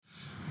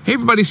Hey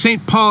everybody,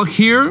 St. Paul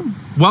here.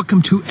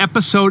 Welcome to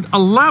episode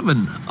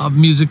 11 of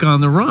Music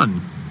on the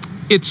Run.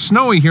 It's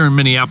snowy here in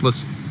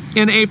Minneapolis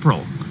in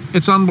April.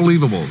 It's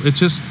unbelievable. It's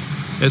just,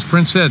 as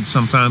Prince said,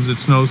 sometimes it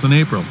snows in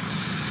April.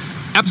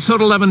 Episode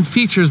 11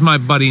 features my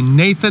buddy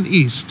Nathan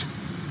East,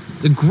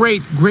 the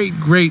great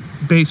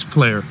bass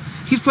player.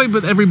 He's played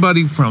with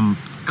everybody from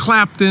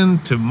Clapton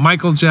to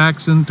Michael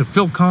Jackson to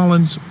Phil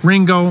Collins,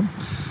 Ringo,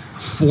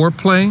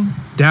 Foreplay,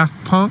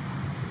 Daft Punk,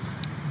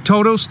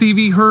 Toto,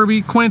 Stevie,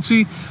 Herbie,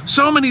 Quincy,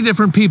 so many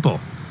different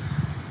people.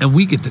 And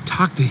we get to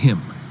talk to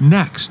him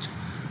next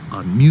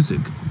on Music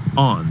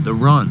on the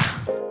Run.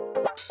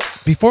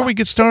 Before we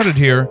get started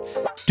here,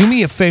 do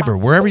me a favor.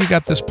 Wherever you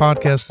got this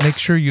podcast, make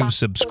sure you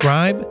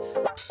subscribe,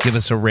 give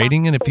us a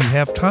rating, and if you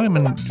have time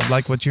and you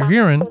like what you're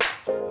hearing,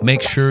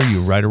 make sure you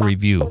write a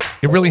review.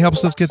 It really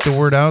helps us get the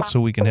word out so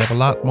we can have a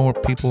lot more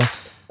people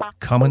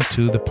coming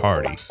to the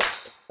party.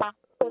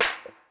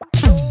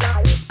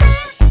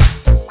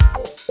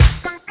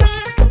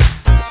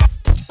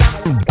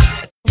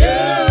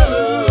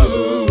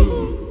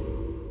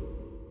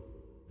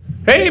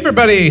 Hey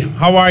everybody,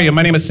 how are you?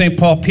 My name is St.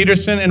 Paul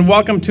Peterson, and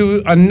welcome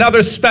to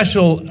another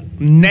special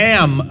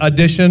NAMM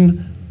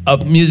edition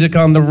of Music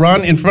on the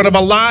Run in front of a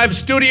live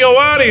studio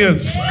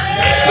audience.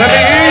 Let me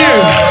hear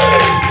you.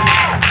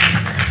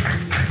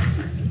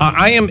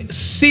 I am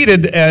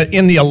seated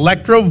in the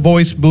Electro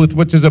Voice booth,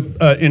 which is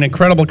an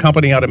incredible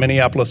company out of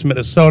Minneapolis,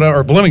 Minnesota,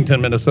 or Bloomington,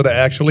 Minnesota,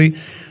 actually.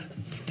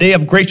 They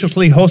have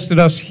graciously hosted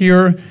us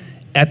here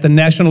at the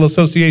National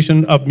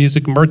Association of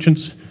Music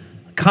Merchants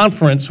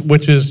Conference,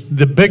 which is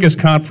the biggest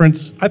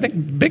conference, I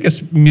think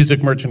biggest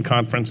music merchant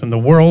conference in the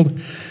world,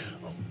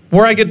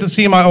 where I get to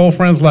see my old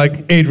friends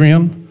like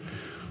Adrian.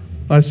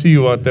 I see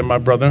you out there, my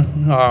brother.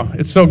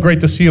 It's so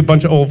great to see a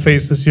bunch of old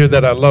faces here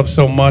that I love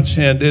so much,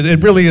 and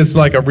it really is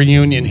like a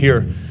reunion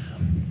here.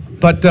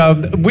 But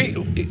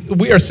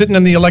we are sitting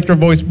in the Electro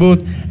Voice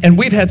booth, and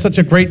we've had such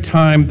a great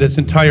time this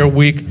entire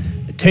week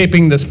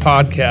taping this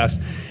podcast,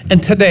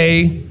 and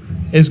today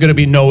is going to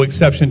be no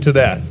exception to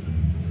that.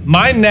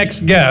 My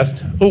next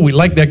guest, we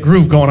like that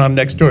groove going on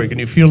next door. Can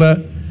you feel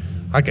that?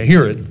 I can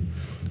hear it.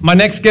 My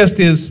next guest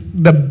is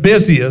the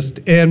busiest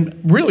and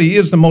really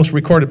is the most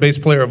recorded bass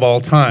player of all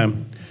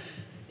time.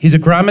 He's a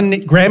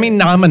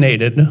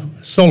Grammy-nominated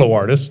solo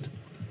artist,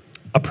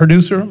 a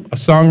producer, a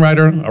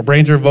songwriter,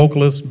 arranger,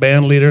 vocalist,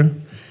 band leader.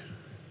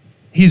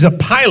 He's a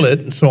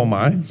pilot, and so am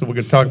I, so we're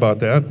going to talk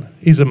about that.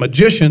 He's a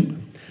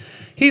magician.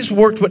 He's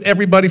worked with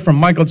everybody from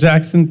Michael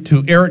Jackson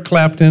to Eric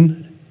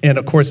Clapton and,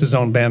 of course, his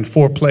own band,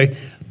 Foreplay.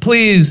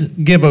 Please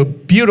give a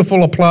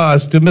beautiful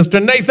applause to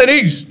Mr. Nathan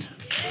East.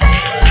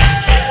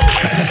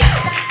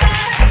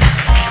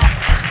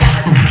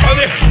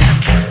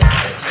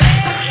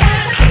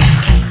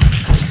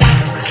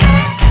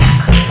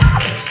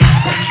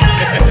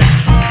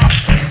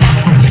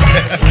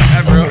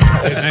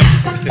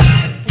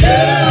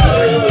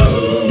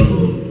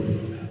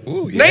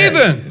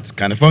 Nathan! It's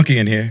kind of funky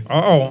in here.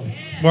 Oh,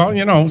 well,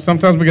 you know,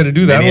 sometimes we got to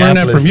do that. Learn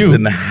that from you. Is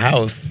in the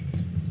house.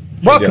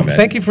 Welcome.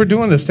 Thank you for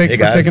doing this. Thanks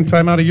for taking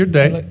time out of your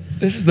day.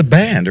 This is the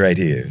band right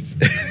here.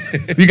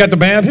 You got the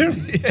band here?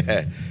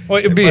 Yeah. Well,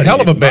 it'd be a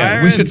hell of a band.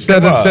 Byron, we should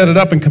set it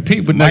up and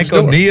compete with next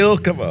door. Michael Neal,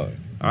 come on.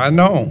 I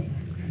know.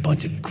 A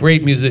bunch of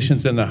great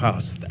musicians in the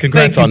house.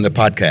 Congrats on the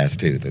podcast,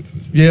 too. This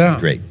is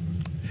great.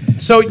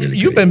 So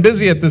you've been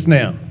busy at this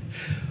now.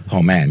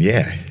 Oh, man,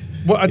 yeah.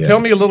 Well,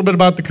 tell me a little bit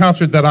about the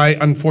concert that I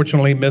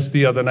unfortunately missed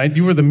the other night.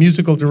 You were the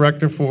musical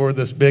director for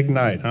this big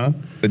night, huh?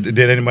 Did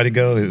anybody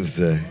go? It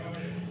was,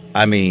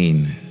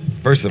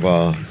 first of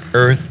all,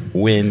 Earth,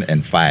 Wind,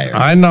 and Fire.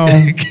 I know.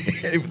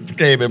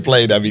 Came and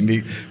played. I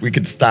mean, we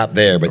could stop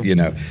there, but,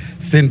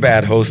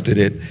 Sinbad hosted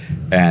it,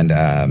 and,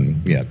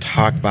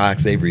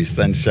 Talkbox, Avery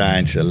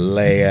Sunshine,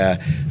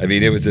 Shalea. I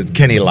mean, it was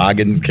Kenny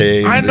Loggins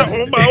came. I know,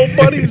 my old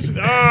buddies.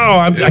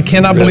 I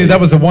cannot believe that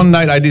was the one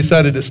night I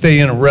decided to stay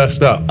in and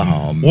rest up.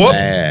 Oh, Whoops.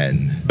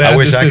 man. Bad I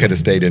wish decision. I could have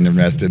stayed in and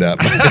rested up.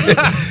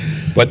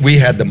 But we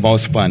had the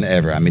most fun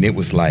ever. I mean, it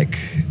was like,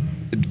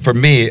 for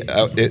me,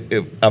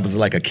 I was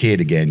like a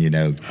kid again,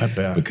 I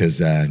bet.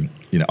 because,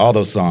 all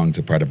those songs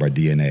are part of our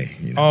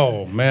DNA.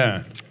 Oh,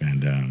 man.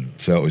 And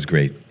so it was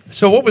great.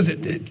 So what was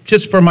it,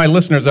 just for my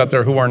listeners out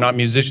there who are not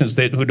musicians,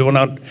 who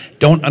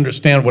don't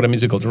understand what a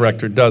musical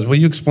director does, will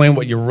you explain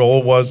what your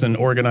role was in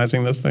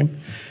organizing this thing?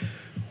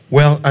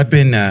 Well, I've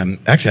been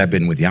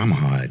with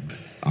Yamaha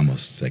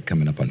almost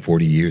coming up on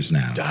 40 years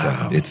now. Wow.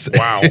 So it's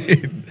wow.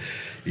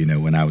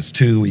 When I was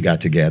 2, we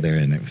got together,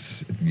 and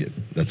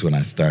that's when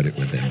I started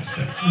with them.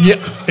 So.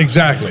 Yeah,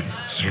 exactly.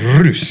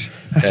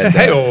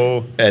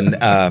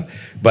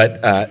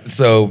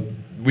 So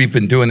we've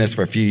been doing this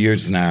for a few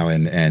years now,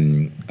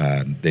 and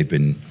they've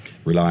been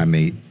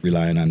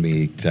relying on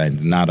me to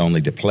not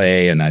only to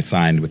play, and I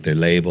signed with their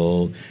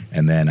label,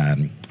 and then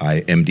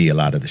I MD a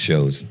lot of the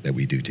shows that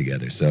we do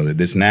together. So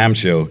this NAMM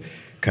show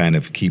kind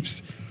of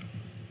keeps.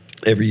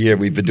 Every year,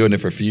 we've been doing it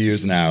for a few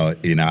years now.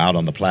 Out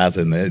on the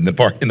plaza in the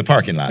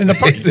parking lot.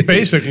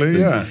 Basically,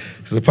 yeah.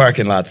 So the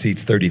parking lot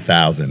seats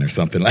 30,000 or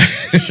something like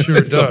Sure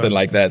does. something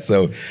like that.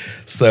 So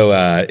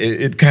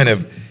it kind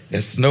of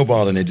it's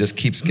snowballing. It just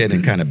keeps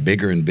getting kind of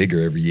bigger and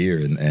bigger every year,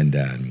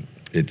 and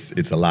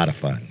it's a lot of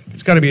fun.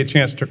 It's got to be a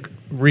chance to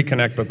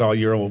reconnect with all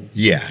your old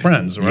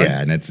friends, right?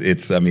 Yeah, and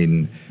it's I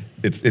mean,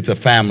 it's a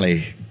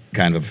family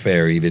kind of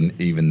affair.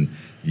 Even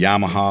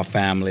Yamaha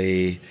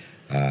family,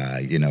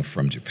 you know,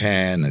 from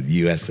Japan, the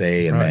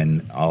USA, and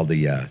then all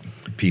the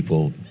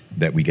people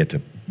that we get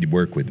to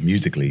work with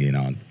musically, you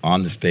know,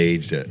 on the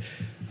stage.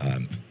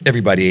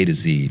 Everybody A to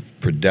Z,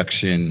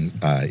 production.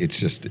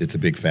 It's a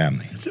big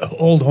family. It's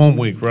Old Home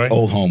Week, right?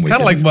 Old Home Week.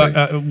 Kind of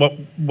like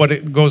what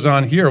it goes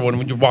on here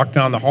when you walk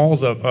down the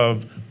halls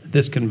of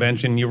this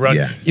convention. You run.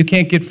 Yeah. You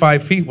can't get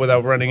 5 feet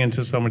without running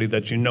into somebody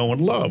that you know and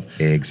love.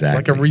 Exactly. It's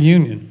like a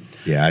reunion.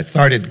 Yeah, I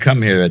started to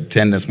come here at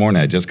 10 this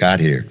morning. I just got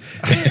here.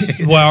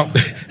 Well,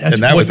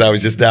 I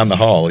was just down the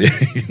hall, you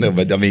know.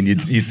 But I mean, you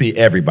see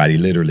everybody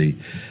literally,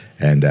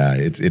 and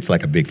it's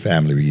like a big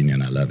family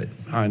reunion. I love it.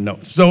 I know.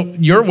 So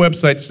your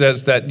website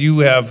says that you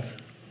have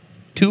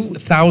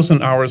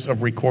 2,000 hours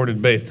of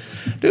recorded bass.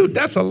 Dude,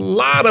 that's a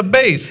lot of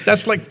bass.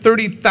 That's like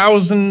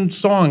 30,000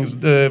 songs,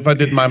 if I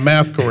did my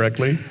math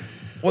correctly.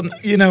 Well,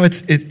 you know,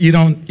 you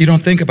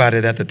don't think about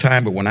it at the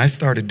time, but when I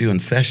started doing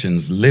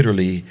sessions,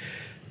 literally,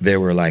 there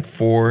were like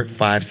 4 or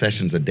 5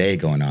 sessions a day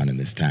going on in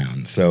this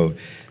town. So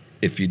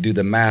if you do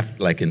the math,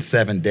 like in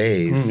 7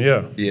 days,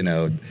 you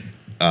know,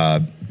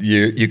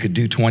 you could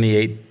do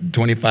 28,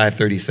 25,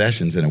 30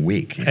 sessions in a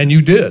week. And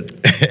you did.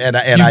 and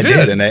I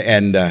did.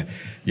 And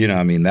you know,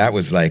 I mean, that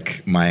was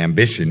like my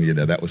ambition. You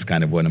know, that was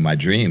kind of one of my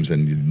dreams.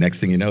 And the next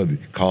thing you know, the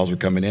calls were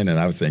coming in, and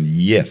I was saying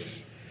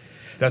yes.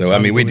 So I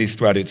mean, we just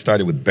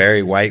started with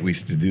Barry White. We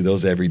used to do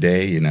those every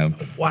day. You know.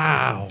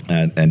 Wow.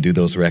 And do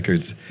those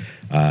records.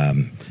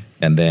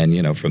 And then,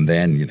 you know, from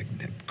then, you know,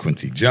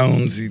 Quincy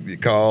Jones he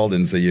called,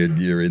 and so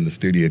you're in the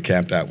studio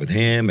camped out with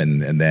him,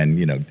 and then,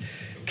 you know,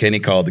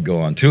 Kenny called to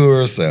go on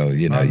tour, so,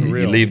 you know,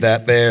 you leave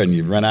that there, and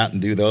you run out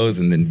and do those,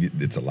 and then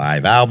it's a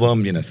live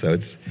album, you know, so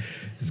it's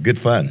good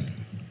fun.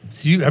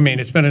 So I mean,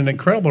 it's been an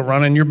incredible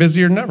run, and you're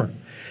busier than ever.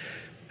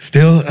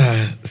 Still,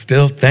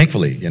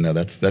 thankfully, you know,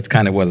 that's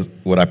kind of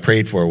what I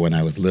prayed for when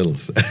I was little.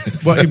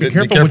 Well, so be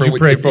careful what you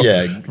pray for.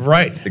 Yeah,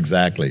 right.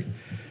 Exactly.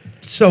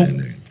 So,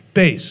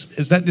 bass,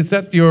 is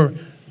that your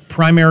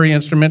primary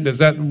instrument? Is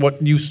that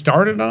what you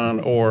started on,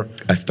 or?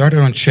 I started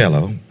on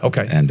cello.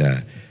 Okay. And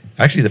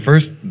actually, the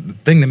first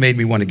thing that made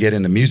me want to get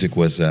into music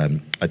was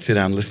I'd sit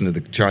down and listen to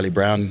the Charlie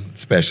Brown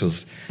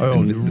specials. Oh,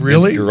 and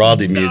really? Vince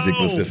Guaraldi music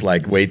was just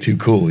like way too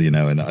cool, you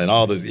know, and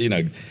all those, you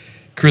know,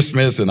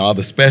 Christmas and all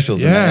the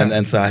specials. Yeah.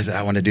 And so I said,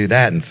 I want to do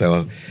that. And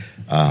so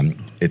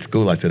at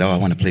school, I said, I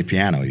want to play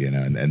piano, you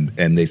know,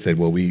 and they said,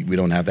 well, we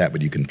don't have that,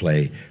 but you can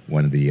play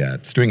one of the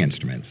string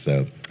instruments.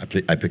 So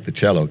I picked the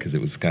cello because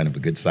it was kind of a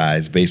good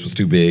size. Bass was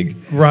too big.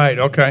 Right,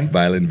 okay.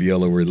 Violin and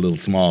viola were a little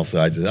small,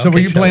 so I said, So were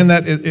you cello. Playing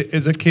that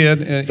as a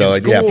kid in school?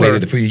 Yeah, I played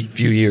it a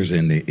few years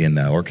in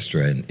the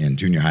orchestra in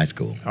junior high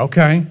school.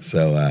 Okay.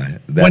 So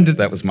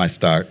that was my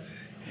start.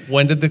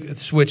 When did the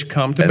switch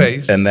come to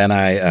bass? And then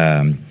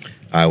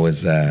I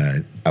was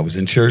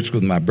in church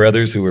with my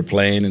brothers who were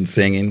playing and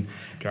singing.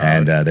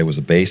 And there was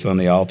a bass on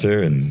the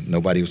altar, and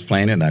nobody was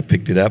playing it, and I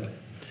picked it up.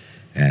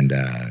 And,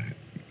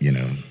 you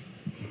know,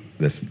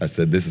 I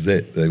said, this is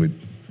it.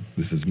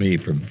 This is me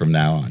from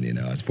now on, you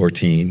know. I was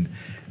 14.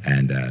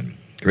 And the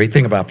great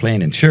thing about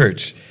playing in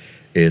church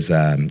is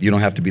you don't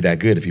have to be that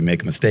good. If you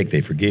make a mistake,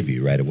 they forgive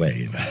you right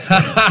away. You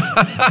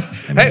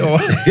know?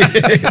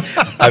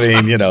 I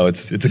mean, you know,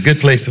 it's a good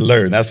place to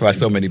learn. That's why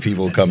so many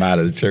people come out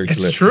of the church.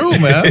 It's true,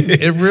 man.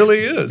 It really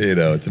is. You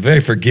know, it's a very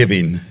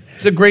forgiving.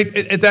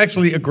 It's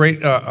actually a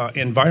great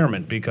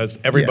environment because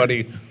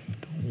everybody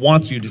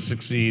wants you to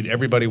succeed.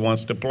 Everybody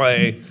wants to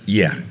play.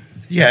 Yeah.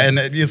 Yeah,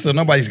 and so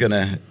nobody's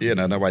gonna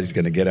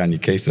get on your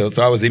case. So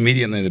I was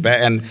immediately in the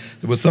back, and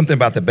there was something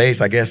about the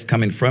bass, I guess,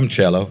 coming from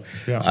cello.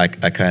 Yeah.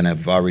 I kind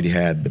of already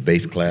had the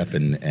bass clef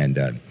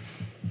and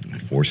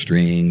 4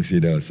 strings, you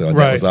know, so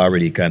that was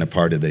already kind of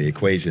part of the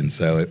equation.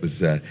 So it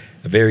was a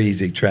very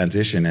easy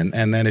transition,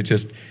 and then it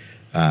just.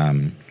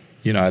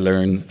 You know, I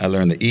learned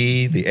the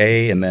E, the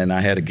A, and then I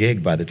had a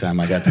gig by the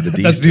time I got to the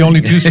D. That's string. The only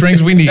 2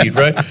 strings we need,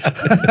 right?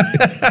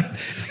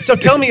 So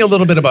tell me a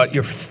little bit about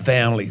your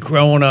family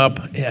growing up.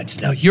 Yeah,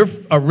 now you're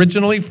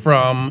originally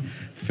from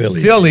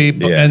Philly,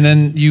 and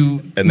then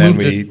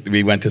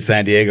we went to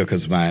San Diego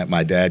because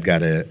my dad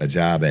got a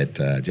job at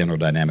General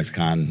Dynamics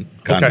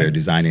Convair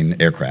designing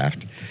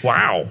aircraft.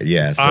 Wow.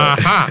 Yeah. So,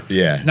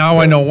 yeah. Now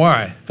I know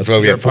why. That's why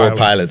we have 4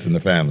 pilots in the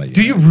family.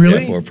 Do you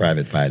really? Yeah, 4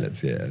 private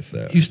pilots. Yeah.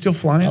 So you still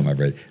flying? Oh, my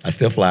brother. I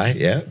still fly.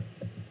 Yeah.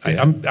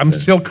 I'm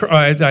still.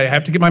 I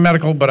have to get my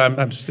medical, but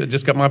I'm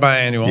just got my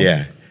biannual.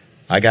 Yeah.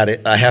 I got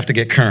it. I have to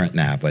get current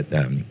now, but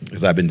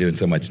because I've been doing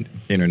so much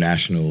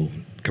international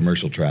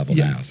commercial travel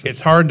now. So. It's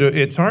hard.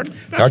 That's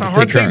a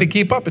hard thing to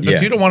keep up with,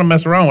 but you don't want to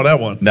mess around with that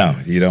one. No,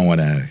 you don't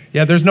want to.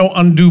 Yeah, there's no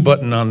undo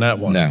button on that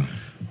one.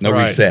 No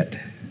reset.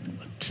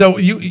 So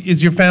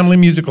is your family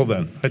musical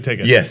then? I take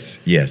it. Yes.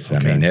 Okay.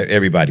 I mean,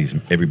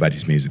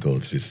 everybody's musical.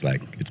 It's just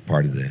like it's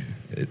part of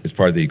it's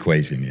part of the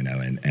equation, you know.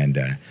 And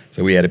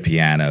so we had a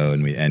piano,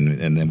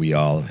 and then we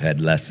all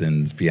had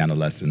lessons, piano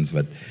lessons.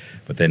 But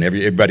then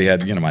everybody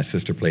had, you know, my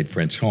sister played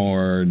French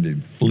horn,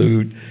 and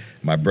flute.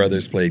 My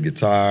brothers played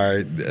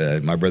guitar.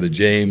 My brother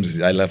James,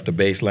 I left a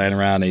bass laying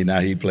around. Now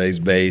he plays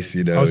bass.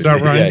 You know, oh, is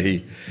that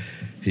right?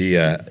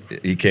 Yeah,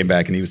 he came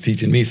back and he was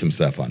teaching me some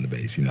stuff on the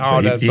bass. You know,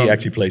 oh, so he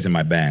actually plays in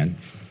my band.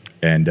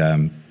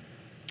 And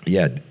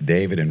yeah,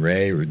 David and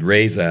Ray.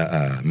 Ray's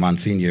a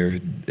Monsignor.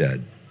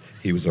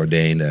 He was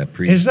ordained a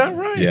priest. Is that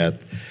right? Yeah,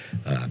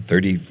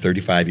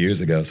 35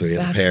 years ago. So he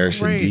has That's a parish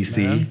great, in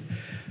D.C. Man.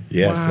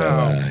 Yeah, wow.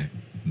 so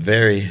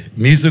very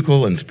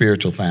musical and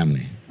spiritual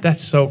family.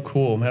 That's so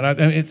cool, man.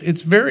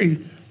 It's very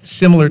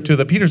similar to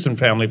the Peterson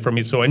family for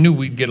me, so I knew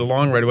we'd get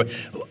along right away.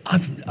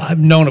 I've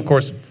known, of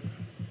course,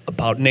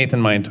 about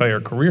Nathan my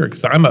entire career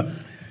because I'm a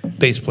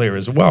bass player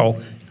as well.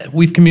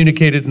 We've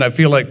communicated, and I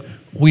feel like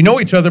we know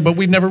each other, but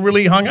we've never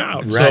really hung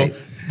out. Right. So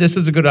this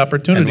is a good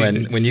opportunity.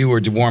 And when you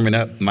were warming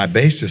up my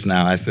bass just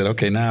now, I said,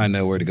 okay, now I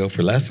know where to go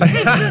for lessons.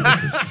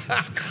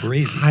 It's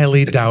crazy.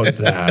 Highly doubt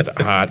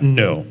that.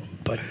 No.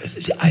 But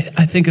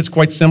I think it's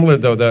quite similar,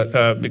 though,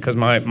 that because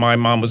my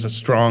mom was a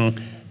strong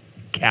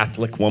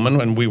Catholic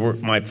woman,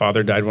 and my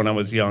father died when I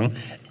was young,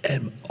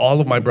 and all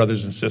of my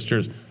brothers and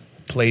sisters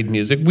played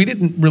music. We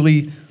didn't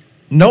really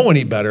know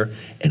any better,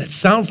 and it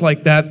sounds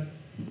like that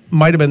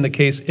might have been the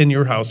case in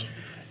your house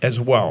as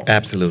well.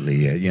 Absolutely,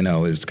 yeah. You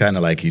know, it's kind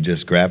of like you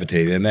just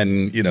gravitated, and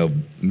then, you know,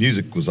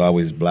 music was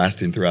always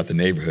blasting throughout the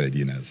neighborhood,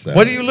 you know. So,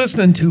 what are you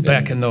listening to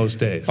back in those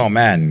days? Oh,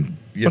 man,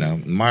 you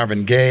know,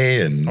 Marvin Gaye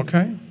and...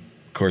 Okay.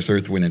 Of course,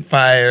 Earth, Wind, and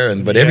Fire,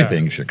 but Yeah.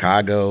 everything,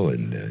 Chicago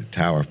and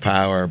Tower of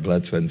Power,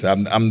 Blood, Sweat, and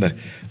Soul. I'm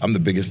the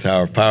biggest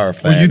Tower of Power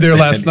fan. Were you there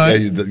last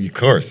night? Yeah, of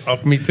course. Oh,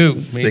 me too.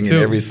 Singing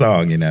every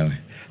song, you know.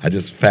 I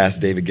just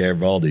fast David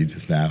Garibaldi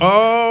just now.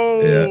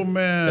 Oh, yeah.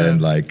 man.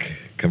 And like,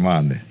 come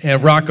on.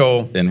 And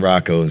Rocco. And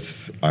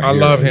Rocco's our I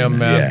hero, love him, you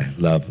know? man.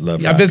 Yeah, love I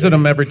Rocco. visit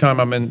him every time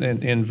I'm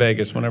in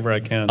Vegas, whenever I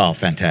can. Oh,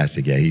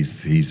 fantastic. Yeah,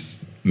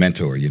 he's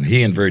mentor. You know,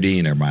 he and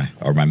Verdine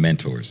are my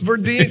mentors.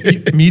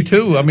 Verdine, me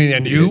too. I mean,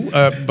 and you,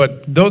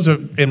 but those are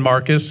in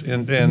Marcus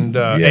and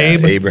Yeah,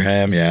 Abe.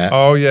 Abraham, yeah.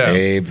 Oh, yeah.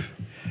 Abe.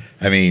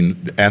 I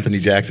mean, Anthony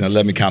Jackson,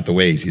 let me count the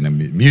ways. You know,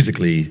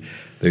 musically,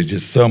 there's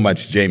just so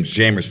much James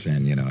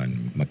Jamerson, you know,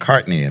 and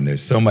McCartney, and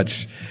there's so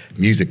much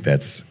music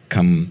that's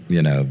come,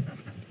 you know,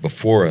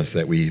 before us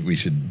that we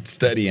should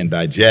study and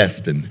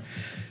digest and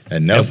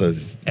know.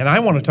 And I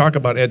want to talk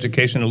about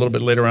education a little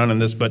bit later on in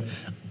this, but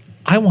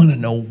I want to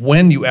know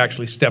when you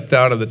actually stepped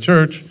out of the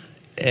church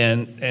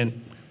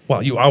and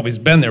well, you've always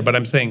been there, but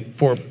I'm saying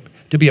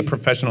to be a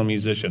professional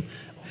musician.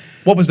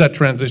 What was that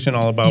transition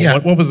all about? Yeah.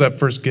 What was that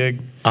first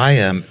gig?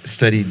 I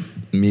studied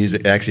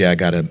music. Actually, I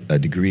got a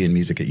degree in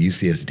music at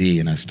UCSD,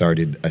 and I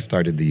started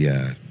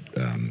the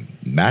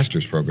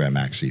master's program,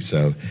 actually.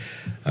 So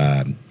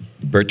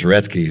Bert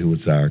Turetsky, who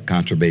was our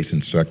contrabass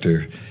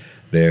instructor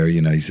there,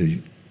 you know, he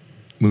said,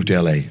 move to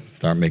LA,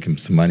 start making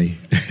some money,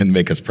 and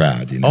make us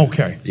proud, you know.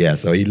 Okay. Yeah,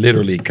 so he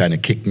literally kind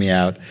of kicked me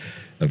out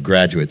of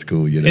graduate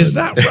school, you know. Is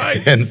that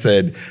right? And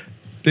said,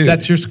 dude.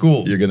 That's your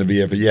school? You're going to be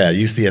here for,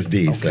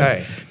 UCSD.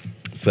 Okay.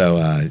 So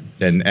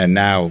and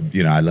now,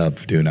 you know, I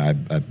love doing it.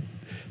 I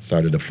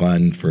started a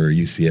fund for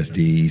UCSD,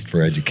 East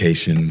for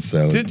Education.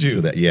 So did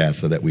you?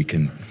 So that we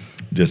can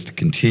just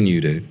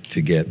continue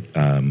to get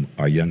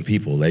our young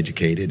people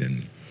educated,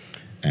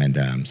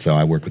 and so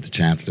I work with the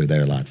chancellor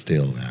there a lot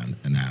still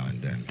now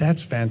and then.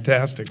 That's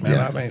fantastic, man.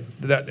 Yeah. I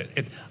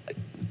mean,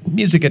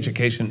 music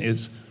education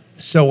is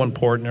so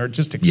important, or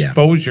just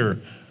exposure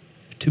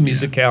to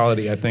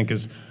musicality, I think,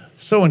 is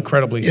so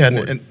incredibly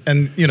important.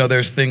 And you know,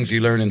 there's things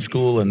you learn in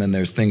school, and then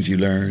there's things you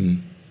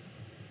learn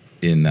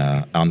in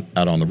out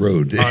on the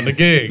road, on the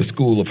gig, the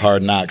school of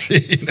hard knocks.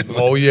 You know?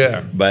 Oh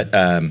yeah. But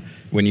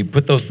when you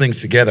put those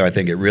things together, I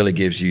think it really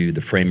gives you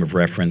the frame of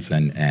reference,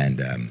 and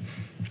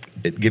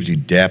it gives you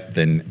depth,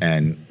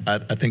 and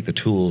I think the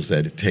tools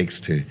that it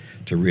takes to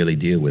really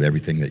deal with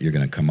everything that you're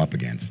going to come up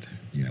against.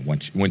 You know,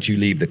 once you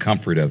leave the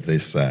comfort of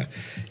this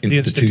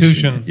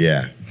institution.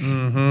 Yeah.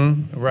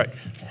 Mm-hmm. Right.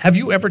 Have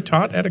you ever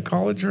taught at a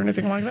college or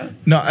anything like that?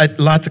 No,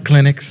 lots of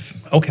clinics.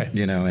 Okay.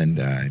 You know,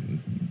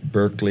 and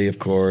Berkeley, of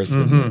course,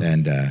 Mm-hmm.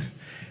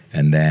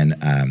 and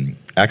then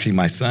actually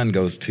my son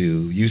goes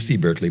to UC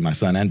Berkeley, my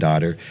son and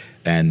daughter,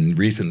 and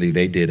recently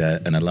they did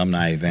an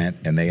alumni event,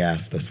 and they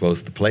asked us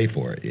both to play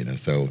for it. You know,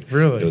 so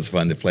really it was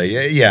fun to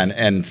play. Yeah,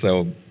 and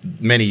so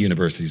many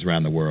universities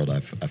around the world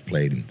I've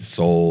played in.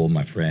 Seoul,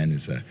 my friend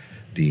is a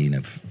dean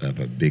of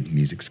a big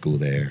music school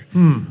there,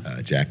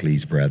 Jack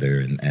Lee's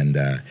brother,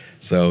 and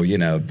so you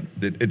know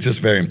it's just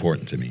very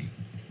important to me.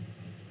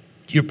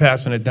 You're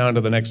passing it down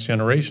to the next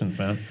generations,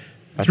 man.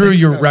 Through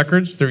your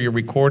records, through your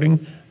recording,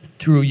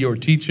 through your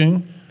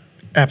teaching.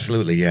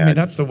 Absolutely, yeah. I mean,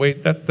 that's the way.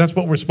 That's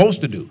what we're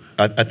supposed to do.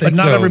 I think but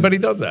not so. everybody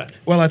does that.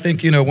 Well, I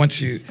think, you know,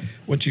 once you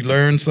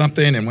learn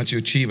something and once you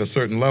achieve a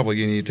certain level,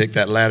 you take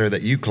that ladder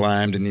that you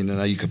climbed, and you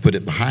know you can put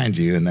it behind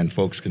you, and then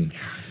folks can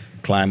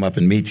climb up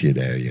and meet you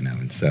there,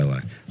 And so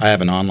I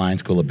have an online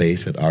school of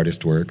bass at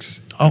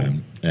Artist-Works. Oh.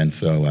 And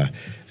so,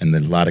 and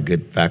there's a lot of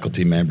good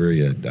faculty member.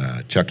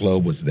 Chuck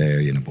Loeb was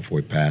there, before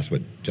he passed,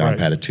 but John Right.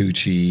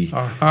 Patitucci,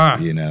 Aha.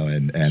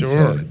 and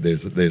Sure.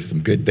 so there's some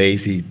good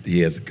bass. He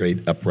has a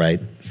great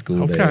upright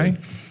school there. Okay.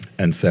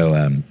 And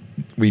so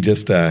we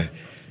just,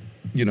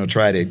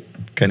 try to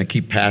kind of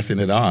keep passing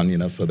it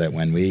on, so that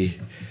when we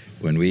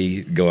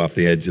go off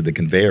the edge of the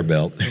conveyor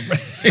belt,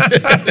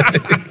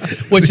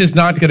 Which is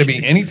not going to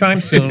be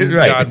anytime soon,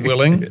 Right. God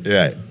willing.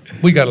 right.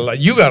 We got a lot.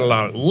 You got a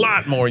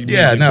lot more.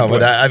 Yeah, music no, to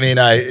but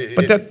play.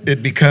 But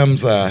it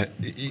becomes,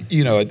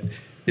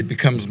 it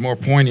becomes more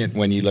poignant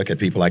when you look at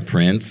people like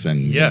Prince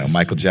and Yes.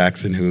 Michael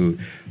Jackson, who,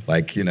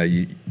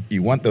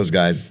 you want those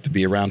guys to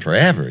be around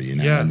forever,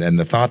 Yeah. and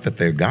the thought that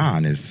they're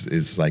gone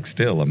is like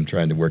still, I'm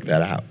trying to work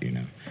that out,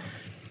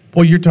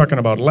 Well, you're talking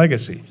about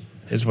legacy,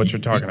 is what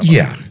you're talking about.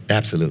 Yeah,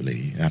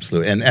 absolutely.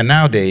 And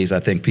nowadays, I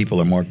think people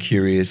are more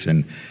curious,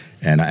 and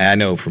I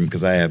know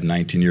because I have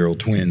 19-year-old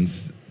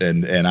twins,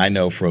 and I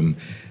know from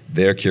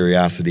their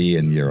curiosity,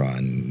 and you're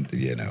on,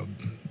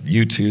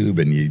 YouTube,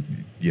 and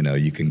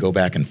you can go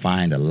back and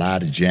find a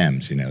lot of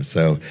gems,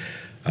 So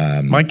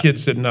My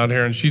kid's sitting out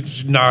here and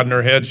she's nodding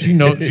her head. She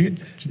knows she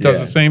does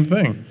Yeah. the same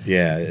thing.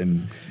 yeah,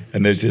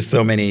 and there's just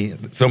so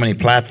many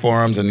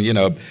platforms, and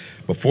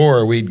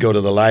before we'd go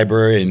to the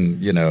library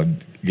and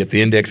get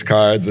the index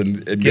cards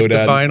and Get go the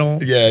down.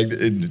 vinyl.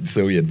 Yeah,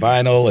 so we had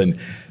vinyl,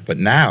 but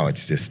now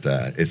it's just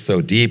it's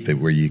so deep that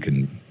where you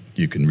can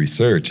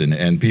research,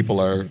 and people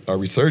are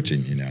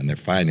researching, and they're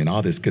finding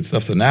all this good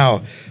stuff. So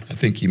now I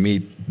think you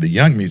meet the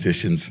young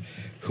musicians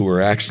who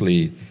are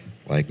actually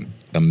like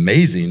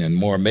amazing, and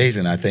more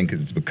amazing, I think,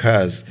 is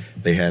because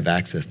they have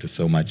access to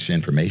so much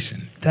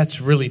information. That's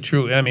really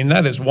true. I mean,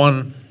 that is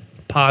one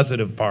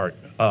positive part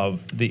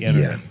of the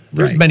internet. Yeah,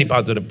 There's right. many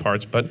positive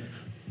parts, but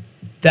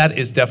that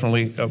is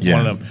definitely Yeah.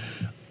 one of them.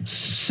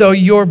 So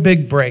your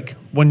big break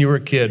when you were a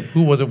kid,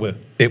 who was it with?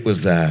 It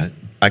was I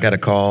got a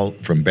call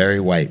from Barry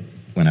White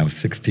when I was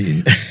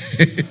 16.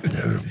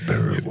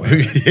 Barry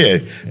White.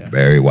 yeah,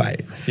 Barry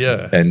White.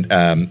 Yeah. And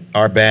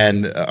our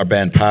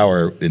band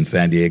Power in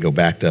San Diego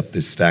backed up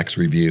this Stax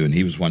review, and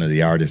he was one of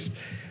the artists.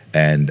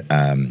 And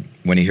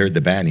when he heard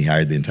the band, he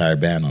hired the entire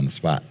band on the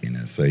spot.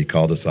 So he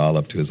called us all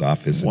up to his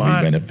office, and What?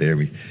 we went up there.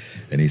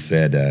 And he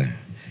said,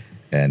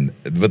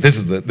 but this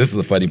is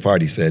the funny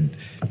part. He said,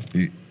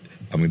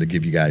 "I'm going to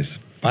give you guys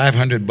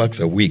 $500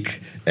 a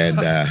week, and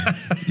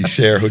you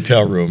share a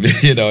hotel room."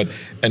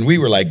 And we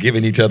were like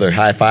giving each other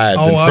high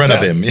fives in I front of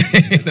bet. him.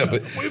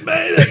 We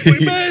made it.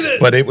 We made it.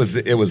 But it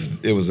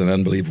was an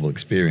unbelievable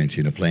experience,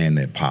 playing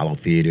the Apollo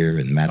Theater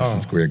in Madison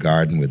Oh. Square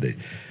Garden with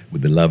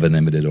the Love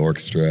Unlimited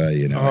Orchestra,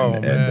 Oh,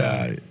 and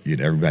man.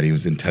 everybody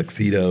was in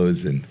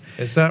tuxedos, and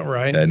Is that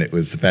right? it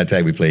was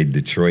fantastic. We played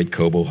Detroit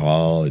Cobo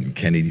Hall and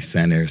Kennedy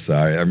Center. So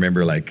I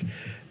remember, like,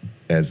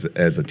 as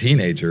a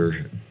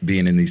teenager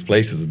being in these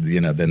places,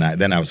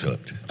 then I was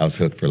hooked. I was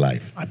hooked for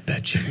life. I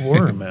bet you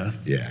were, man.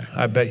 Yeah.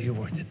 I bet you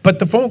were. But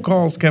the phone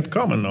calls kept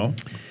coming, though.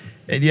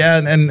 And yeah,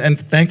 and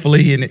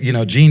thankfully,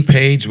 Gene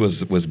Page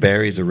was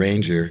Barry's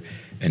arranger,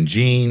 and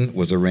Gene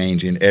was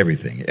arranging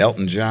everything.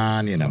 Elton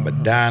John,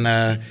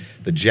 Madonna,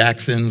 the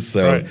Jacksons.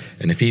 So, Right.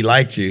 and if he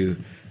liked you,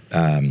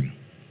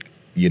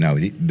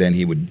 then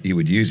he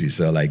would use you.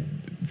 So, like,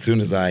 as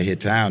soon as I hit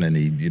town, and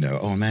he,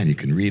 oh man, you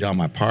can read all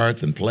my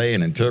parts and play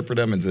and interpret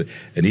them,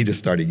 and he just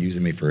started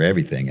using me for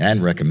everything and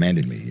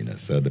recommended me.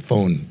 So the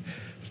phone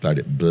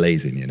started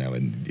blazing,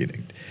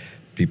 and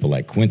people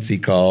like Quincy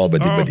called,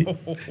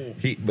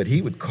 but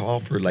he would call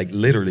for like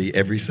literally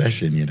every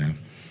session,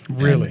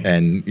 Really?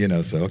 And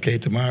so okay,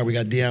 tomorrow we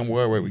got Dionne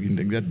Warwick, we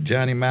got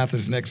Johnny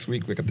Mathis next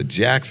week, we got the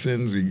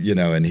Jacksons,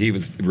 and he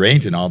was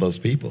arranging all those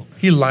people.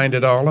 He lined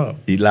it all up.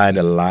 He lined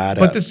a lot up.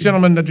 But this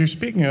gentleman that you're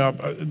speaking of,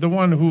 the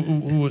one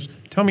who was,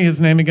 tell me his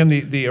name again,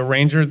 the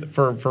arranger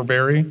for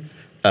Barry.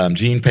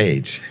 Gene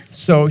Page.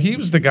 So he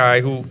was the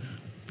guy who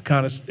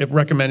kind of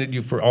recommended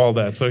you for all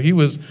that. So he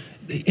was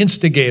the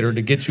instigator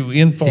to get you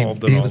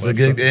involved. He was a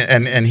good,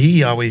 and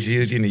he always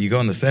used, you go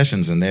in the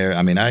sessions, and there,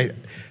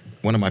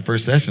 one of my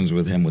first sessions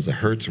with him was a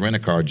Hertz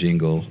rent-a-car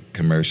jingle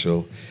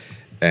commercial,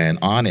 and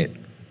on it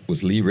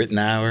was Lee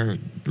Ritenour,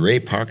 Ray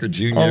Parker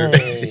Jr., Oh.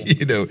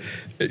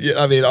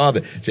 all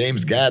the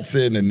James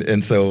Gatson,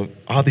 and so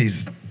all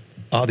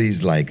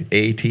these like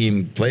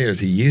A-team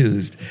players he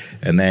used,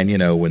 and then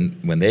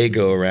when they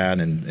go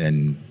around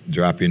and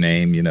drop your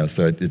name,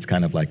 so it's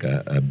kind of like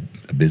a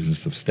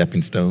business of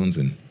stepping stones,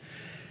 and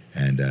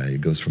it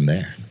goes from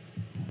there.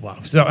 Wow.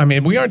 So,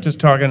 we aren't just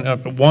talking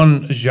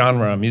one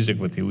genre of music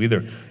with you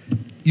either.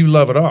 You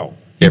love it all.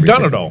 You've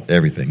done it all.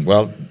 Everything.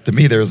 Well, to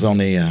me, there's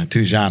only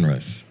two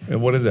genres: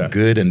 What is that?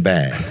 good and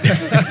bad.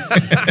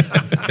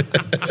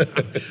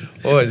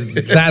 Oh, is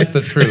that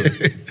the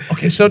truth?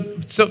 Okay, so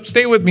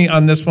stay with me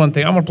on this one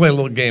thing. I'm going to play a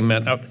little game,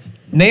 man.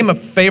 Name a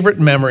favorite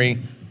memory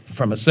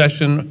from a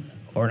session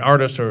or an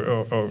artist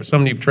or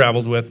somebody you've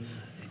traveled with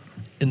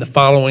in the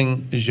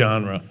following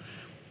genre.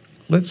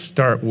 Let's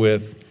start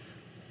with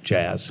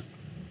jazz.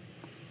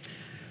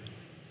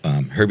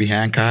 Herbie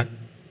Hancock,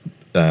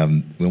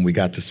 when we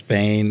got to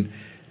Spain,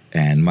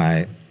 and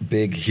my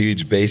big,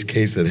 huge bass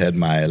case that had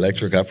my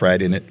electric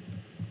upright in it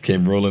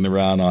came rolling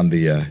around on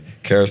the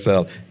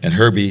carousel, and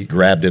Herbie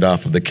grabbed it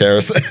off of the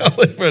carousel,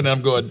 and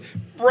I'm going,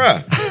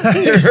 bruh,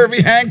 you're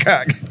Herbie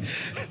Hancock.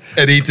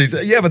 And he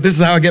said, yeah, but this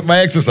is how I get my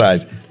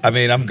exercise. I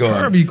mean, I'm going.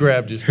 Herbie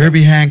grabbed his.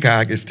 Herbie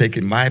Hancock is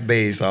taking my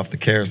bass off the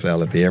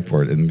carousel at the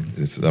airport, and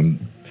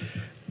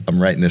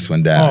I'm writing this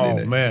one down.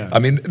 Oh, man. I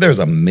mean, there's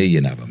a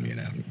million of them,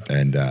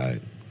 and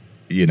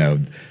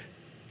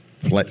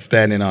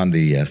standing on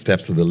the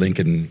steps of the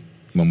Lincoln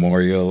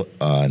Memorial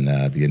on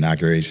the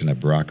inauguration of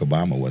Barack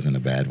Obama wasn't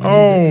a bad one.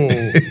 Oh,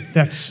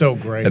 that's so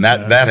great. And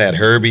that had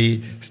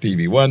Herbie,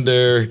 Stevie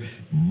Wonder,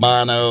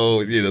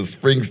 Bono,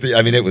 Springsteen.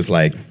 I mean, it was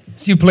like.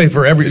 So you played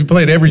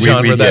every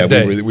genre that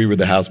day. We were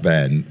the house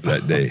band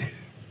that day.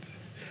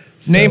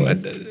 So,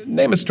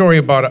 name a story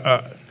about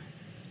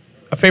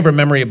a favorite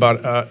memory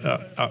about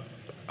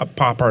a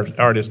pop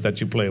artist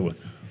that you play with.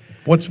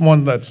 What's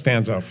one that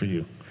stands out for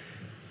you?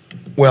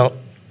 Well,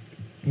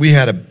 we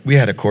had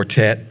a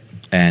quartet,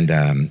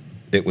 and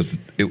it was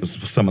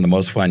some of the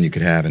most fun you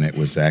could have, and it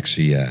was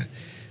actually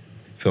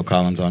Phil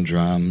Collins on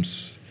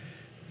drums,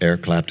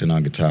 Eric Clapton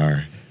on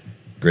guitar,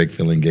 Greg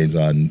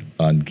Fillinganes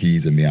on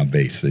keys, and me on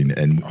bass,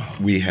 and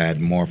we had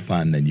more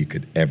fun than you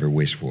could ever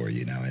wish for,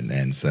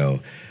 and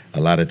so a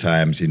lot of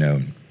times,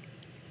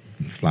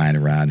 flying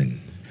around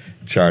in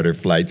charter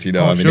flights, I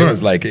mean, sure.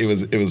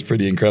 it was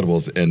pretty incredible,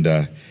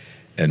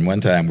 and one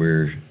time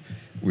we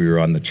were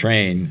on the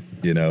train,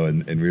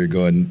 and we were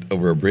going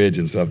over a bridge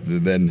and stuff,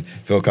 and then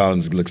Phil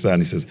Collins looks down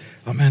and he says,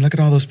 oh man, look at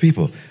all those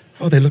people.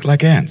 Oh, they look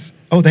like ants.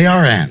 Oh, they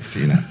are ants,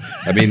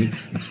 I mean,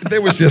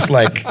 there was just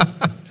like.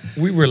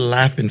 We were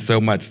laughing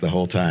so much the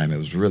whole time. It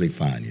was really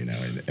fun,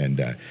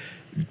 and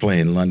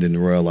playing London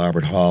Royal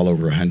Albert Hall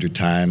over 100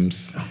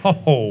 times.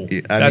 Oh, these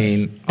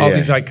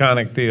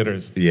iconic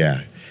theaters.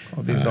 Yeah.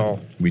 All.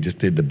 We just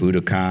did the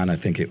Budokan. I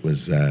think it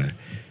was,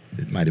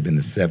 it might have been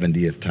the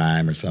 70th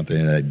time or something.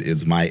 It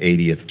was my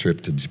 80th trip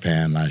to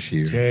Japan last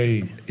year.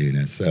 Jay.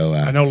 So.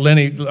 I know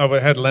Lenny, I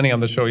had Lenny on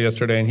the show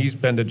yesterday, and he's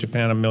been to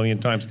Japan a million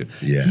times.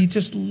 Yeah. He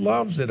just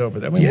loves it over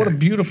there. I mean, what a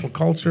beautiful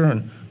culture,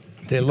 and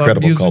they love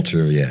incredible music.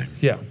 Culture, yeah.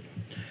 Yeah.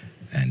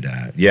 And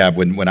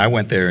when I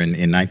went there in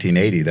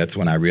 1980, that's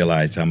when I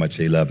realized how much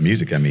they love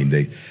music. I mean,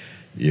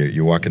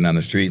 you're walking down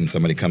the street and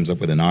somebody comes up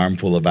with an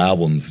armful of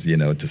albums,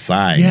 to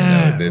sign.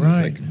 Yeah, It's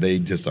right. like they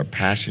just are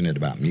passionate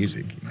about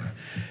music.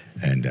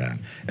 And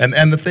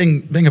the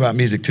thing about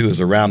music too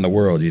is around the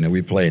world.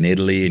 We play in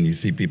Italy and you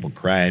see people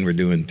crying. We're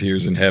doing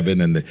Tears in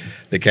Heaven, and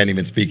they can't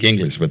even speak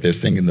English, but they're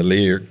singing the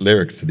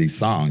lyrics to these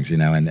songs.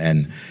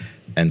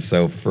 And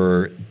so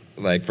for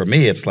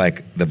me, it's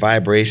like the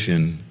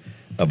vibration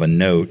of a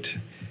note,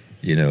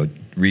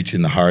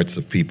 reaching the hearts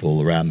of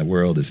people around the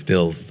world is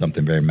still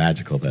something very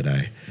magical that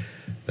I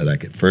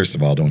could, first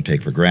of all, don't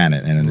take for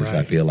granted, and right.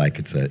 I feel like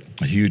it's a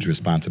huge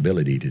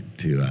responsibility to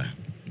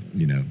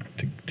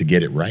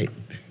get it right.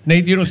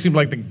 Nate, you don't seem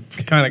like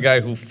the kind of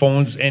guy who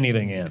phones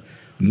anything in.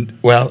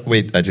 Well,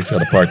 wait, I just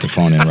got a part to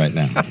phone in right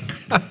now.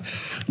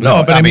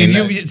 No, but I mean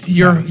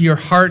your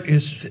heart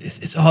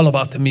it's all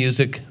about the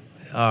music.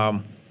 Yeah,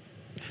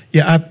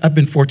 I've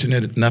been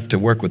fortunate enough to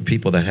work with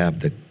people that have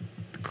the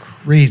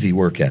crazy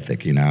work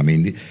ethic, I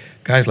mean,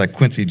 guys like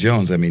Quincy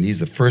Jones, I mean, he's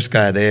the first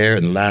guy there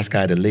and the last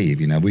guy to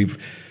leave,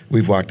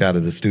 We've walked out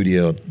of the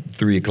studio at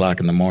 3 o'clock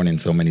in the morning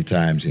so many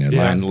times,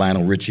 Yeah.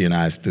 Lionel Richie and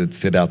I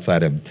sit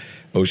outside of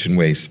Ocean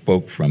Way,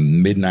 spoke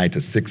from midnight to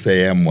 6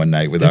 a.m. one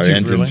night with our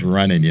engines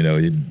running,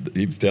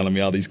 He was telling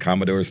me all these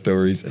Commodore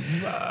stories.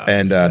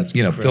 And,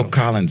 Phil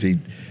Collins, he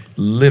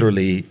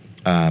literally...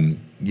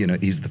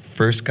 he's the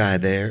first guy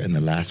there and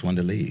the last one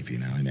to leave,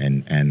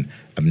 and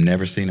I've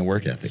never seen a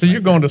work ethic. So you're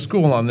going to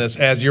school on this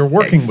as you're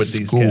working with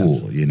these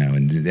kids.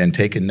 And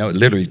taking notes,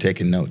 literally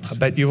taking notes. I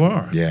bet you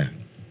are. Yeah.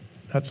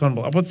 That's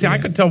unbelievable. Well, see, I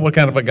could tell what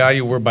kind of a guy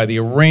you were by the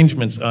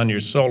arrangements on your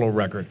solo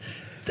record.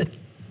 The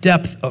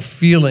depth of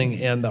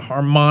feeling and the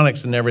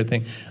harmonics and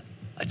everything.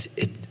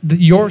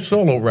 Your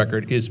solo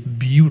record is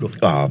beautiful.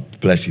 Oh,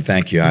 bless you.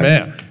 Thank you.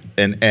 Man.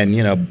 And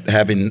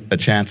having a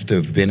chance to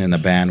have been in a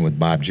band with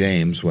Bob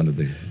James, one of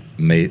the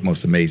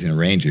most amazing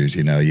arrangers,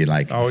 you're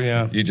like, oh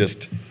yeah, you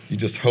just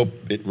hope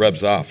it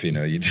rubs off,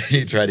 you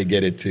try to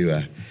get it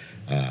to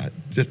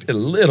just a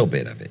little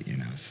bit of it,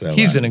 So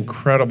he's an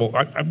incredible.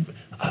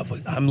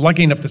 I'm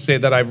lucky enough to say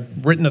that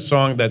I've written a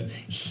song that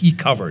he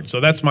covered, so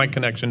that's my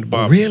connection to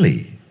Bob.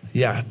 Really?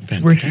 Yeah,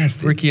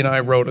 fantastic. Ricky and I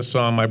wrote a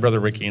song. My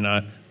brother Ricky and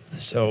I.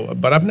 So,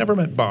 but I've never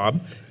met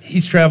Bob.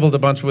 He's traveled a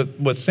bunch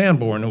with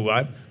Sanborn, who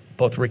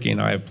both Ricky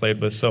and I have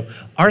played with. So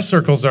our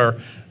circles are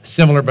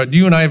similar, but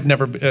you and I have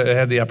never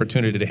had the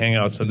opportunity to hang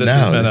out. So this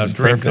has been a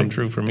dream come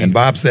true for me. And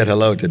Bob said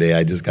hello today.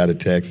 I just got a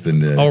text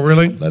and oh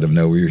really? Let him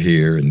know we were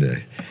here.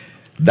 And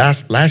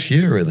last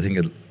year, I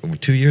think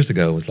 2 years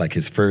ago, was like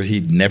his first.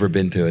 He'd never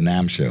been to a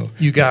NAMM show.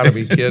 You got to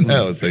be kidding!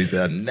 No, so he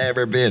said I've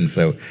never been.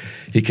 So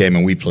he came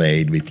and we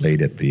played. We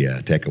played at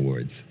the Tech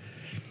Awards.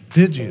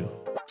 Did you?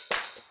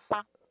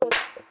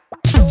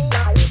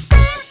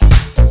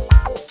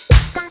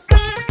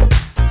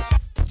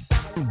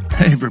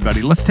 Hey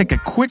everybody, let's take a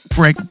quick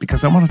break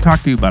because I want to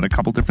talk to you about a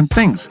couple different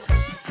things.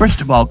 First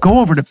of all, go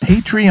over to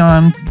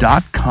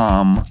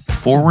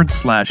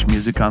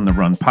patreon.com/Music on the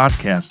Run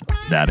podcast.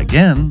 That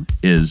again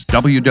is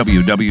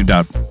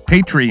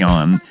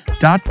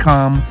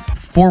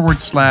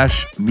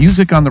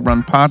www.patreon.com/Music on the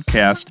Run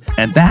podcast.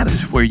 And that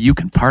is where you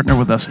can partner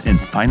with us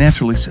and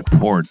financially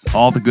support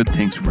all the good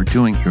things we're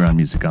doing here on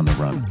Music on the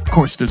Run. Of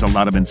course, there's a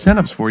lot of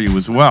incentives for you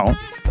as well.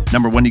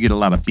 Number one, you get a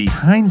lot of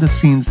behind the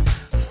scenes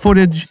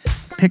footage,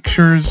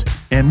 pictures,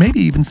 and maybe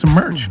even some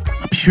merch.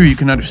 I'm sure you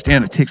can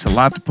understand it takes a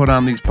lot to put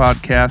on these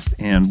podcasts,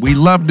 and we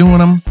love doing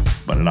them,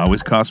 but it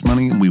always costs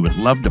money, and we would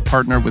love to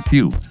partner with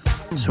you.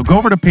 So go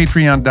over to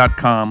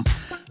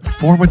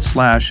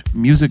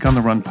patreon.com/Music on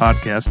the Run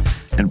podcast,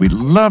 and we'd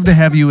love to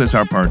have you as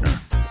our partner.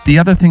 The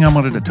other thing I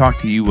wanted to talk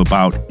to you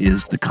about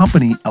is the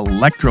company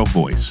Electro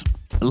Voice.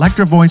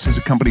 Electro Voice is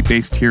a company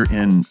based here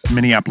in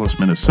Minneapolis,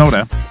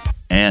 Minnesota,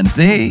 and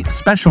they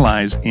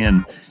specialize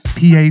in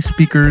PA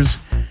speakers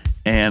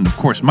and, of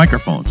course,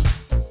 microphones.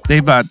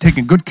 They've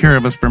taken good care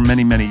of us for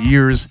many, many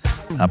years.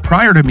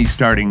 Prior to me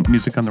starting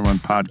Music on the Run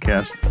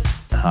podcast,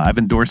 I've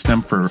endorsed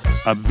them for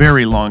a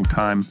very long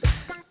time.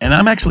 And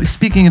I'm actually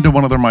speaking into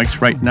one of their mics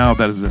right now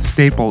that is a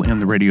staple in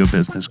the radio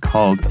business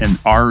called an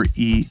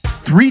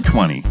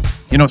RE320.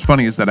 You know what's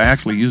funny is that I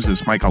actually use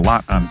this mic a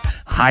lot on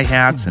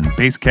hi-hats and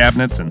bass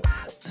cabinets, and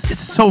it's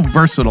so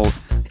versatile.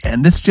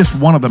 And this is just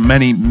one of the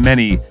many,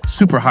 many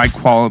super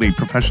high-quality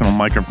professional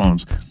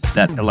microphones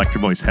that Electro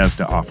Voice has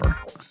to offer.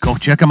 Go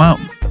check them out.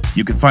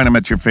 You can find them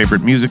at your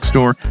favorite music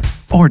store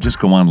or just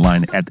go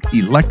online at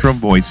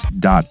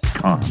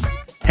electrovoice.com.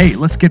 Hey,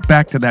 let's get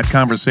back to that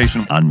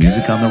conversation on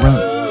Music on the Run.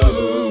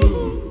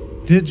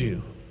 Did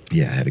you?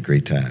 Yeah, I had a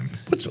great time.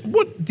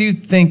 What do you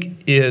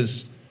think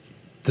is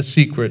the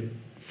secret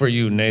for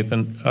you,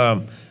 Nathan?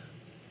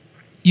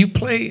 You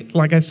play,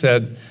 like I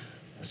said,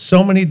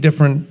 so many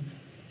different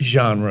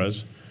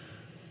genres.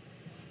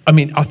 I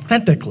mean,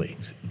 authentically.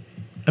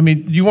 I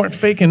mean, you weren't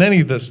faking any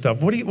of this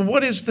stuff.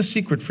 What is the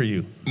secret for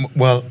you?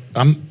 Well,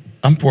 I'm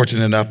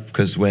fortunate enough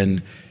because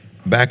when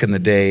back in the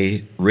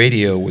day,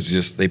 radio was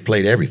just, they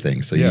played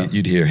everything. So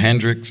you'd hear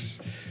Hendrix,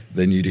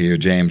 then you'd hear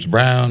James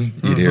Brown,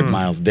 you'd hear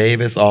Miles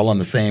Davis, all on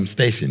the same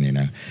station, you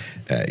know.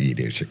 You'd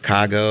hear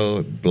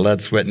Chicago,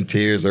 Blood, Sweat, and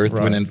Tears, Earth,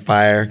 Wind, and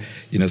Fire.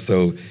 You know,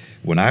 so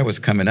when I was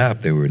coming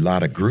up, there were a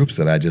lot of groups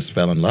that I just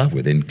fell in love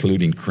with,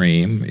 including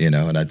Cream, you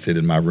know, and I'd sit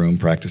in my room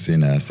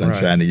practicing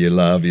Sunshine of Your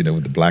Love, you know,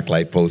 with the black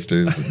light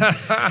posters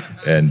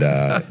and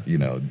you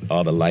know,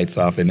 all the lights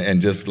off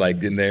and just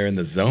like in there in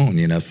the zone,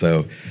 you know.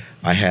 So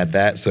I had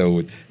that.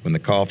 So when the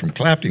call from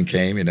Clapton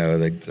came, you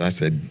know, I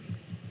said,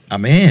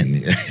 I'm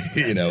in,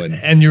 you know.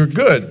 And you're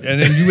good,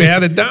 and then you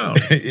had it down.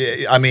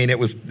 I mean, it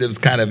was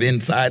kind of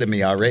inside of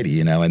me already,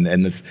 you know, and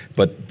this,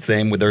 but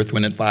same with Earth,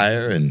 Wind, and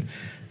Fire, and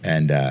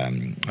I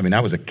mean, I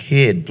was a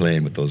kid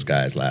playing with those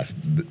guys last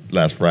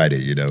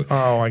Friday, you know.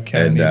 Oh, I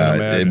can't even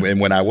imagine. And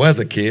when I was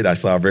a kid, I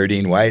saw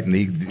Verdine White, and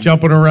he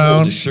jumping around,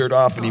 pulled his shirt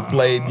off, and he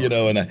played, you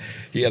know, and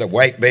he had a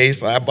white bass.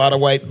 So I bought a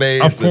white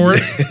bass, of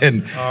course.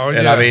 And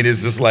I mean,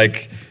 it's just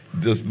like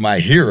my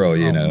hero,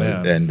 you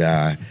know,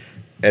 man.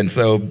 And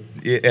so.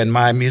 And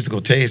my musical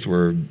tastes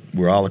were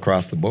all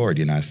across the board.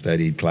 You know, I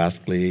studied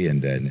classically,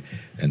 and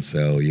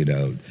so, you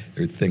know,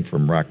 everything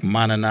from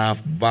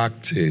Rachmaninoff, Bach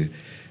to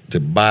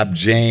Bob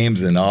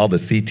James, and all the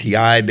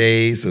CTI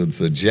days. So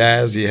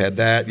jazz, you had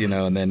that, you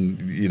know, and then,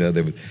 you know,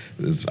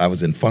 I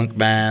was in funk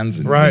bands,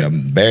 and you know,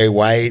 Barry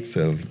White.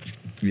 So,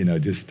 you know,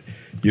 just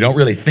you don't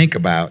really think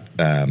about.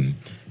 You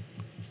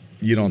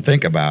don't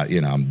think about,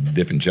 you know,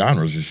 different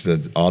genres. Just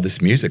all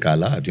this music I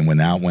loved. And when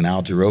Al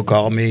Jarreau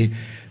called me.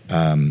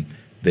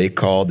 They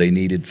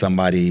needed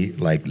somebody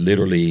like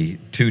literally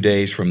 2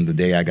 days from the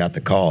day I got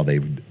the call.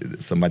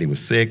 Somebody was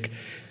sick,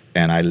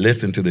 and I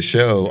listened to the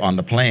show on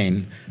the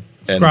plane.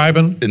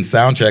 Scribing. And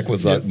soundcheck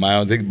was my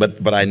own thing,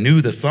 but I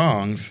knew the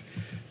songs,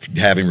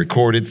 having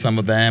recorded some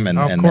of them, and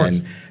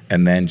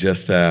then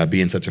just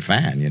being such a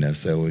fan, you know.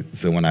 So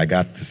when I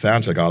got the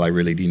soundcheck, all I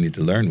really needed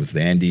to learn was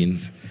the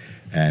endings,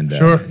 and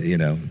you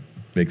know,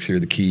 make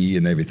sure the key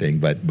and everything.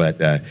 But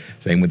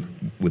same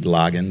with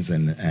Loggins,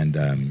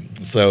 and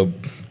so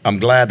I'm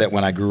glad that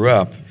when I grew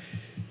up,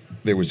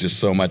 there was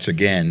just so much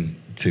again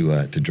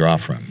to draw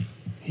from.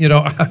 You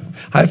know,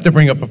 I have to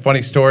bring up a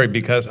funny story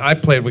because I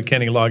played with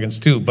Kenny Loggins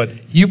too, but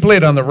you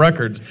played on the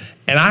records,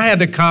 and I had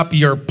to copy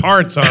your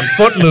parts on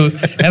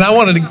Footloose, and I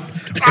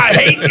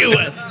hate you,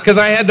 because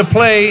I had to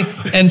play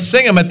and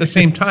sing them at the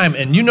same time.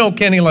 And you know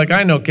Kenny like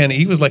I know Kenny.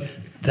 He was like,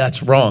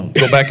 that's wrong.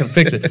 Go back and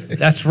fix it.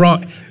 That's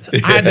wrong.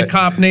 I had to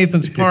cop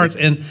Nathan's parts,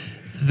 and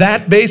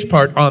that bass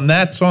part on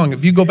that song,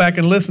 if you go back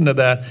and listen to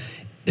that,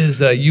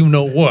 is you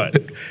know what.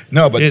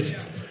 No, but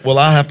well,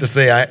 I'll have to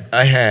say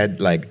I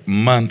had like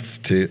months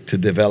to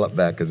develop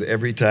that, because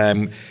every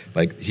time,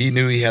 like, he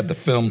knew he had the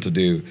film to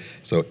do,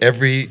 so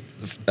every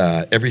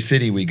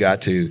city we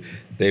got to,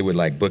 they would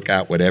like book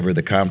out whatever,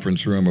 the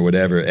conference room or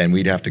whatever, and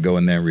we'd have to go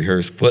in there and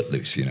rehearse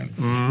Footloose, you know.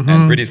 Mm-hmm.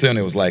 And pretty soon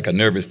it was like a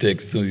nervous tick.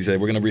 As soon as he said,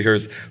 we're going to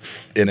rehearse,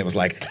 and it was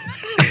like,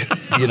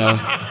 you know,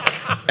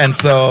 And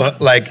so,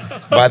 like,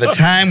 by the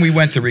time we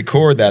went to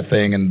record that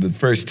thing and the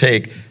first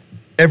take,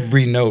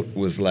 every note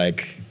was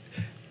like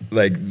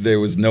there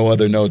was no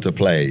other note to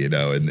play, you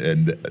know, and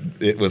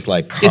it was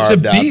like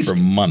carved out for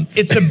months.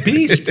 It's a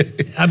beast.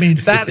 I mean,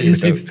 that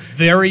is a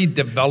very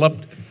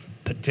developed,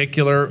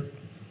 particular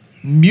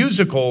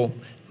musical,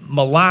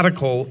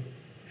 melodical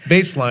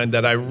bass line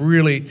that I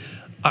really,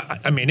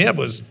 I mean,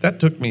 that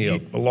took me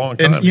a long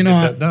time and, you to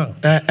know, get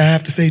that down. I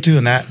have to say, too,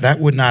 and that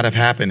would not have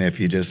happened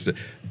if you just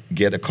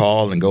get a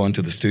call and go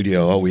into the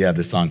studio, oh, we have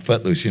this song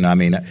Footloose, you know, I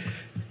mean,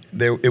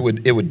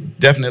 it would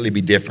definitely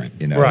be different,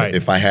 you know, right.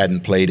 if I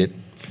hadn't played it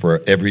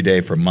for every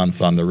day for months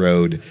on the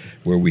road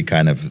where we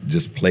kind of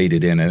just played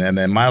it in. And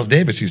then Miles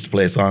Davis used to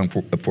play a song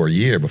for a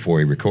year before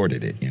he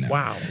recorded it, you know.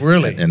 Wow,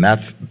 really? And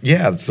that's,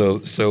 yeah,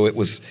 so it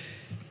was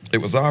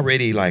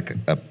already like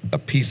a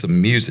piece of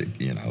music,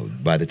 you know,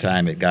 by the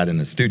time it got in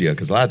the studio.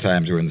 Because a lot of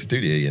times you're in the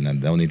studio, you know,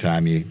 the only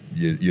time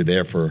you're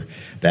there for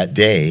that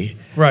day.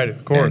 Right,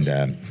 of course.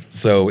 And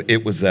so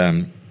it was,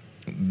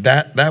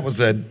 that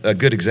was a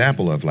good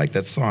example of like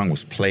that song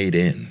was played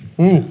in.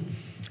 Ooh.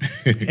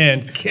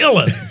 And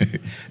killing.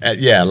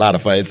 Yeah, a lot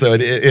of fun. So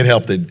it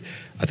helped.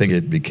 I think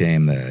it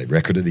became the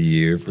record of the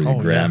year for the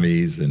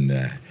Grammys and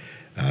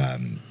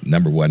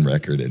 #1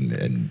 record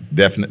and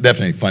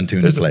definitely fun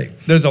tune to play.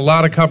 There's a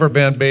lot of cover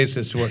band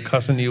bassists who are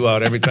cussing you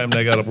out every time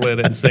they got to play it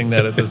and sing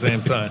that at the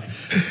same time.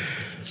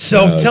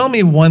 So tell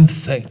me one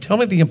thing. Tell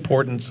me the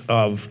importance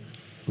of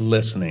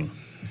listening.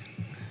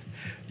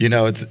 You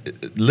know,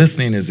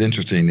 listening is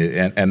interesting,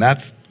 and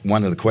that's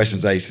one of the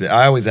questions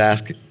I always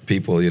ask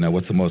people, you know,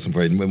 what's the most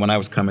important? When I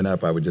was coming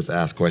up, I would just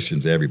ask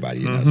questions to everybody,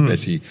 you know,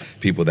 especially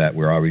people that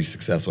were already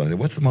successful. I said,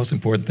 what's the most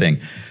important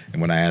thing?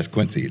 And when I asked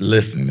Quincy,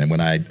 listen. And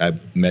when I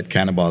met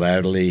Cannonball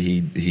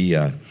Adderley,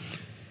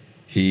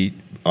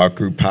 our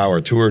group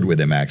Power toured with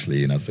him actually,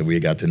 you know, so we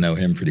got to know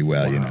him pretty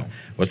well, you know.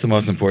 What's the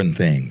most important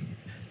thing?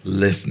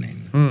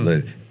 Listening.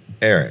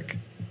 Eric,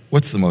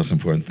 what's the most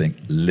important thing?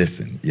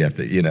 Listen. You have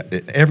to, you know,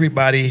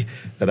 everybody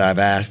that I've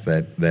asked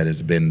that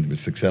has been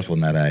successful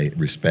and that I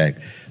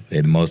respect,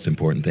 the most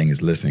important thing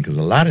is listening. Because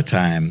a lot of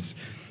times,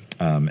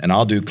 and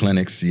I'll do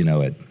clinics, you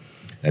know,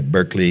 at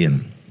Berkeley,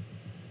 and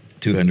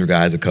 200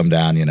 guys will come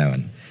down, you know,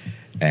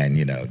 and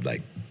you know,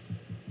 like,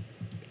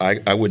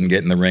 I wouldn't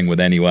get in the ring with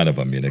any one of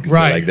them, you know,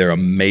 because they're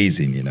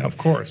amazing, you know. Of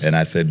course. And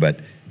I said, but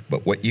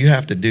what you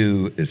have to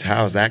do is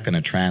how is that going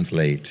to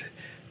translate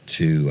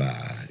to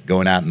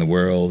going out in the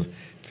world,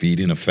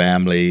 feeding a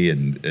family,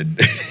 and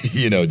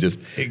you know,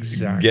 just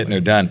getting her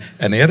done.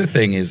 And the other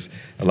thing is,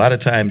 a lot of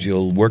times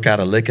you'll work out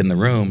a lick in the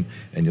room,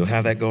 and you'll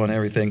have that going and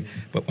everything.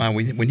 But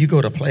when you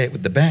go to play it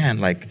with the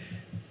band, like,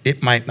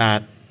 it might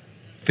not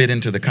fit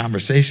into the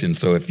conversation.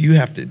 So if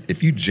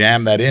you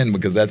jam that in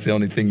because that's the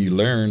only thing you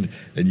learned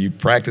and you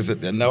practice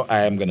it, then no,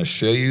 I am going to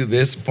show you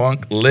this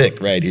funk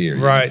lick right here.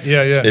 Right.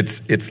 Yeah. Yeah.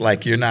 It's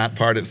like you're not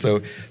part of.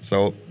 So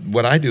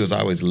what I do is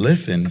I always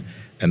listen.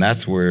 And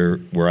that's where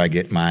I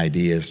get my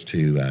ideas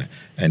to,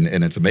 and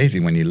it's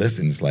amazing when you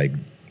listen. It's like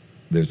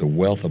there's a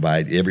wealth of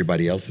ideas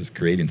everybody else is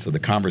creating. So the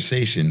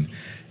conversation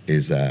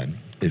is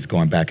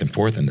going back and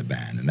forth in the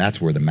band, and that's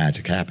where the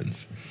magic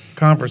happens.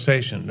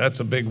 Conversation.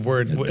 That's a big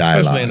word, Dialogue.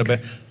 especially in a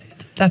band.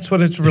 That's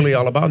what it's really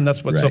all about, and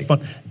that's what's so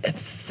fun.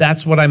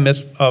 That's what I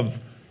miss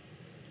of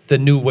the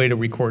new way to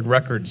record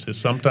records. Is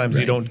sometimes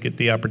you don't get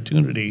the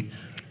opportunity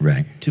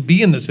to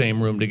be in the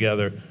same room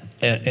together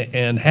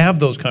and have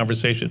those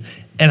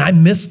conversations. And I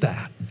miss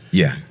that.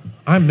 Yeah.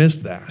 I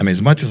miss that. I mean,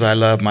 as much as I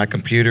love my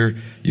computer,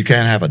 you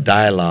can't have a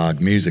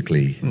dialogue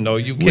musically. No,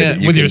 you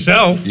can't. With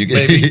yourself, you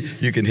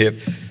can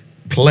hit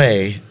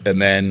play, and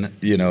then,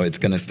 you know, it's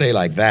going to stay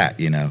like that,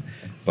 you know.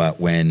 But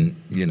when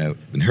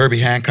Herbie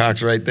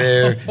Hancock's right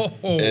there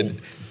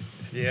and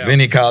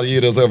Vinnie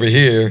Colaiuto's over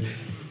here,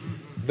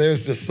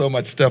 there's just so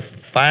much stuff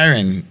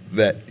firing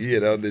that,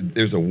 you know,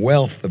 there's a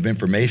wealth of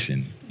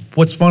information.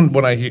 What's fun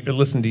when I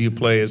listen to you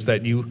play is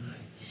that you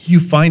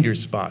find your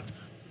spots.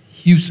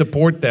 You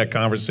support that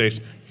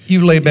conversation.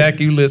 You lay back,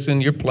 you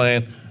listen, you're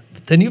playing,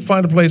 but then you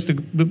find a place to,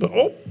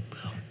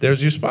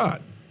 there's your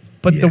spot.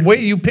 But the way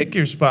you pick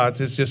your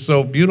spots is just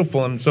so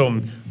beautiful and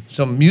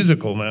so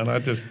musical, man.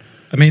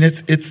 I mean,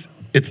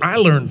 it's. I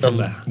learned from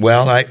that.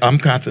 Well, I'm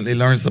constantly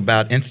learning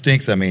about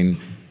instincts. I mean,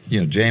 you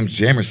know, James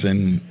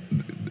Jamerson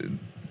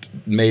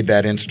made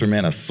that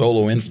instrument a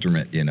solo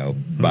instrument, you know,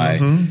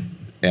 but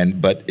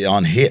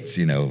on hits,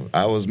 you know,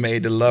 I Was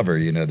Made to Love Her,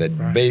 you know,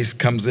 that bass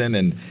comes in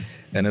and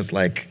it's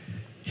like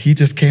he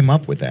just came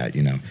up with that,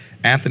 you know.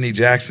 Anthony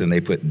Jackson,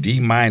 they put D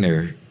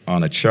minor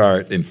on a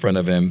chart in front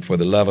of him for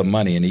The Love of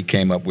Money, and he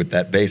came up with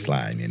that bass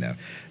line, you know.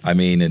 I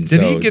mean, and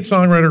did he get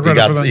songwriter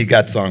credit for that? He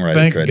got songwriter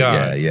Thank credit.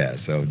 God. Yeah.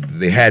 So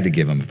they had to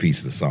give him a piece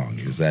of the song.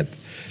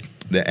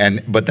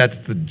 But that's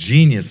the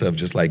genius of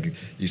just like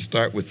you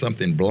start with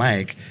something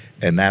blank,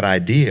 and that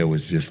idea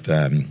was just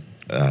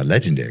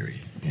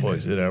legendary. Boy,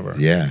 is it ever.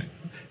 Yeah.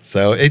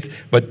 So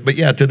but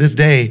yeah, to this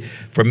day,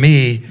 for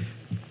me,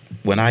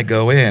 when I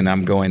go in,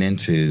 I'm going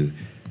into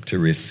to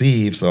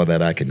receive so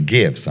that I can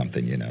give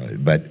something, you know.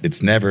 But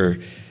it's never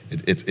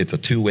it's a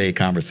two-way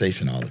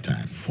conversation all the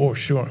time. For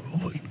sure.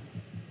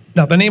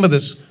 Now, the name of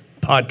this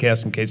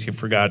podcast, in case you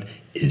forgot,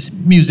 is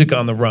Music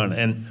on the Run.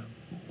 And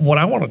what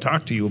I want to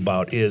talk to you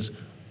about is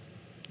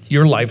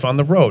your life on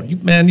the road.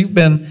 You've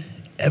been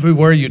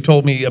everywhere. You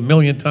told me a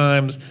million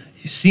times.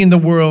 You've seen the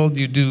world.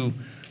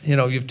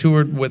 You've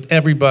toured with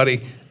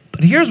everybody.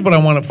 But here's what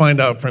I want to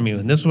find out from you,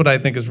 and this is what I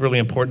think is really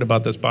important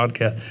about this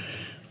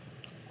podcast.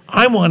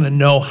 I want to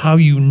know how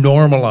you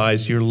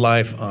normalize your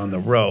life on the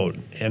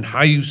road and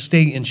how you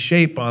stay in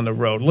shape on the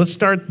road. Let's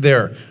start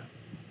there.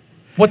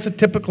 What's a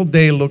typical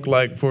day look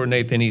like for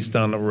Nathan East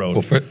on the road?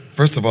 Well,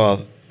 first of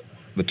all,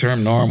 the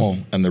term normal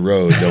and the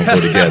road don't go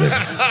together.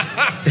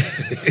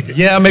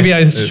 Yeah, maybe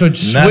I should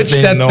switch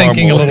that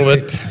thinking a little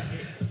bit.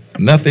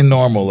 Nothing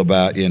normal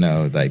about,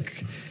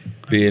 like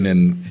being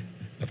in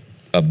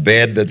a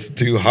bed that's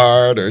too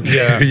hard or,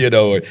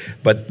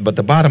 but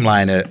the bottom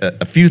line,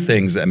 a few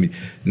things. I mean,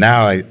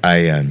 now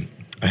I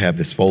have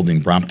this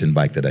folding Brompton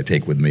bike that I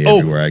take with me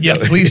everywhere I go. Yeah,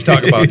 please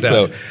talk about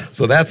that.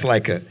 So that's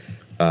like a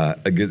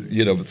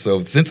good,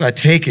 so since I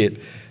take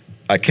it,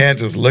 I can't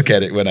just look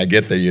at it when I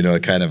get there,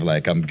 kind of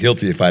like I'm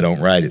guilty if I don't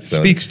ride it. So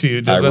speaks to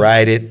you, does I it?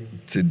 ride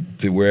it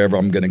to wherever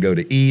I'm going to go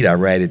to eat. I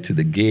ride it to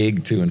the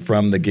gig, to and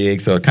from the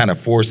gig. So it kind of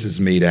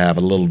forces me to have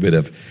a little bit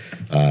of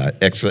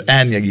extra,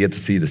 and you get to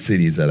see the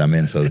cities that I'm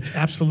in. So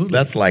absolutely,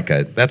 that's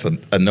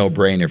a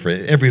no-brainer. For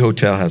every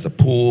hotel has a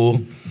pool,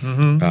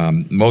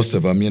 most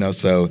of them,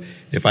 So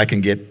if I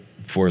can get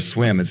for a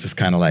swim, it's just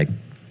kind of like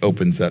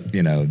opens up,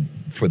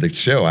 for the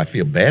show. I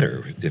feel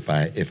better if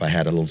I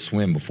had a little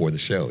swim before the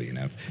show.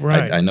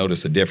 Right. I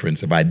notice a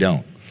difference if I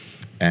don't.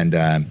 And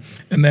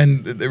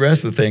then the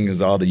rest of the thing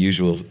is all the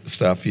usual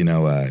stuff, and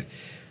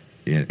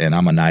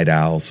I'm a night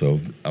owl, so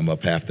I'm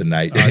up half the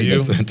night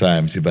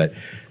sometimes. But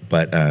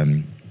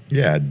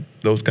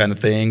those kind of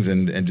things,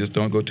 and just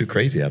don't go too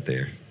crazy out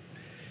there.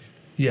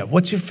 Yeah,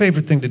 what's your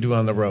favorite thing to do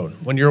on the road?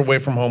 When you're away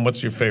from home,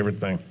 what's your favorite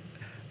thing?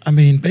 I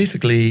mean,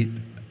 basically,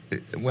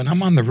 when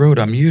I'm on the road,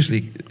 I'm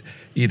usually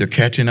either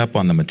catching up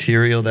on the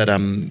material that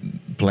I'm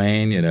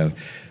playing,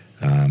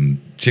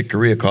 Chick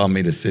Corea called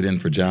me to sit in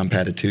for John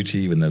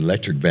Patitucci in the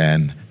electric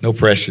band. No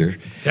pressure.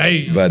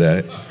 Damn. But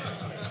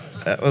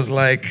I was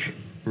like,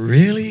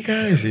 really,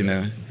 guys,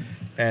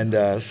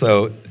 And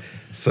so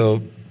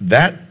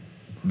that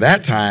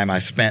time I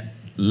spent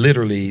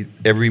literally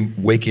every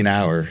waking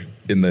hour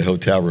in the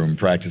hotel room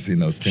practicing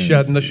those tunes.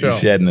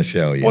 Shedding the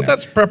show. Well,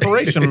 that's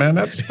preparation, man.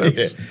 That's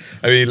Yeah.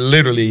 I mean,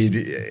 literally,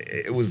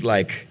 it was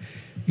like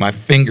my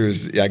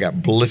fingers, I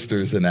got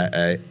blisters, and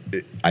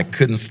I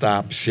couldn't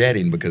stop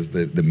shedding because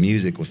the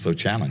music was so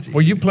challenging.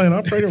 Were you playing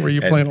upright or were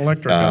you playing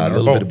electric? A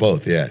little bit of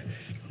both, yeah.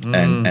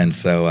 And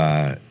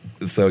so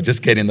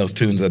just getting those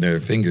tunes on their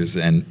fingers,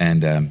 and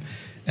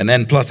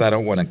then plus I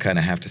don't want to kind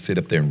of have to sit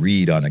up there and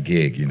read on a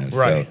gig,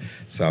 Right.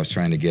 So I was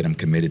trying to get them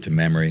committed to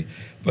memory.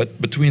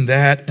 But between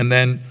that and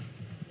then,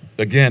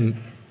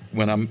 again,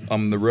 when I'm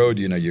on the road,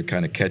 you're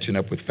kind of catching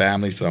up with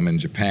family. So I'm in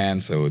Japan,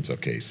 so it's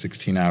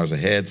 16 hours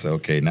ahead.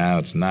 So now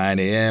it's 9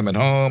 a.m. at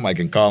home. I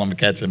can call them and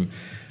catch them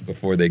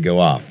before they go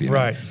off.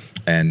 Right.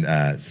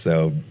 And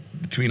so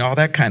between all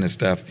that kind of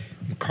stuff,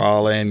 I'm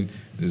calling.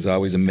 There's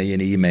always a million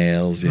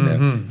emails,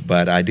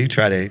 But I do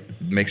try to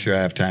make sure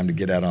I have time to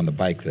get out on the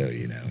bike, though,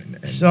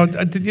 So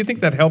did you think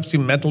that helps you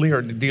mentally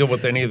or to deal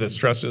with any of the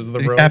stresses of the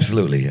road?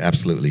 Absolutely.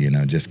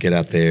 Just get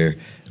out there.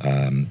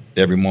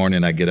 Every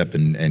morning I get up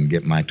and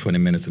get my 20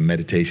 minutes of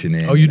meditation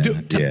in. Oh, you do?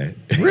 Yeah.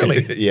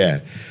 Really?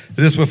 Yeah.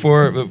 Just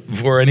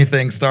before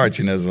anything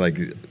starts, it's like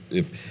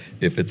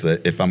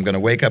if I'm going to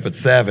wake up at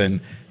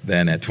 7,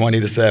 then at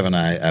 20 to 7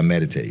 I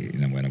meditate,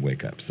 when I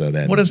wake up. So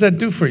then, what does that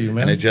do for you,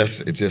 man? And it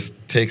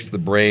just takes the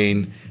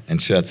brain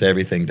and shuts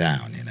everything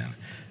down,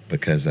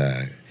 because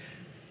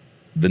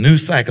the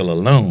news cycle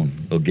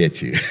alone will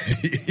get you.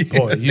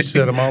 Boy, you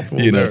said a mouthful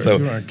there.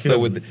 So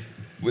with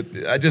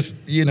I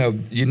just, you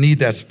need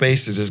that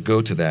space to just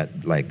go to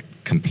that, like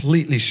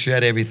completely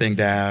shut everything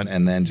down,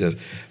 and then just,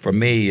 for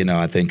me,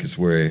 I think it's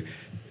where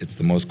it's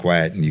the most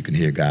quiet and you can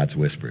hear God's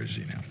whispers,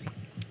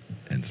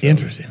 And so,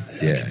 interesting.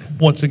 Yeah.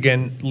 Once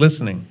again,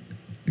 listening.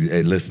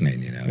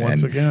 Listening,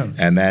 Once again.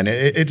 And then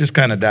it just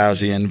kind of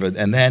dials you in.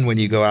 And then when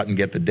you go out and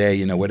get the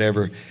day,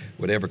 whatever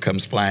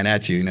comes flying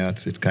at you,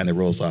 it kind of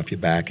rolls off your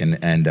back.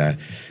 And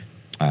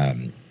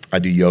I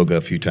do yoga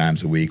a few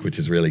times a week, which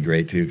is really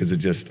great too,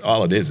 because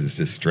all it is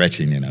just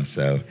stretching,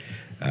 So,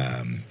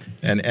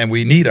 and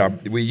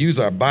we use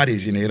our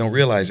bodies, you don't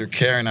realize we're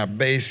carrying our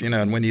base,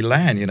 and when you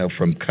land,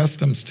 from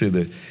customs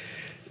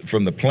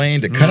from the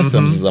plane to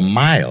customs is a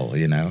mile,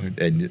 and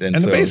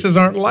so, the bases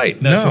aren't light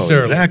necessarily. No,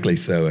 exactly.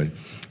 So,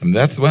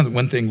 that's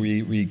one thing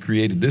we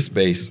created this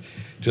base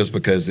just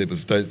because it was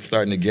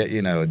starting to get,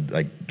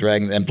 like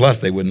dragging, and plus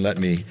they wouldn't let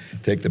me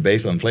take the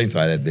base on the plane, so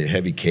I had the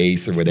heavy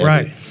case or whatever.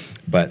 Right.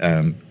 But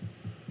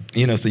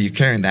so you're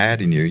carrying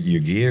that and your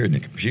gear and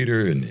your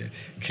computer and your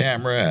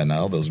camera and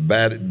all those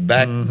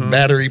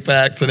battery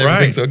packs and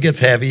everything. Right. So it gets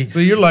heavy. So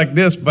you're like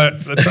this,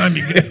 but by the time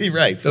you get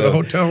Right. to the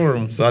hotel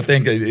room. So I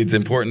think it's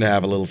important to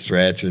have a little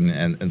stretch,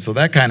 and so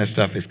that kind of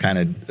stuff is kind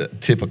of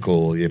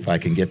typical. If I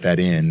can get that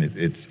in,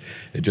 it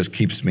just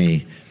keeps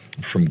me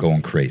from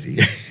going crazy.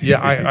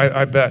 Yeah,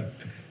 I bet.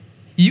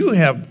 You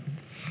have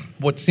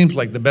what seems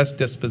like the best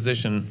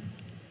disposition,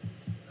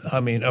 I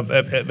mean, of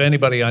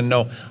anybody I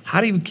know.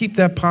 How do you keep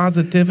that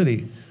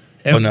positivity?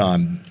 Oh no,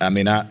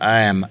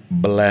 I am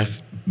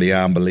blessed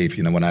beyond belief.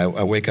 When I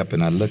wake up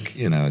and I look,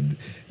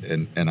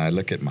 and I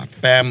look at my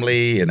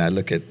family and I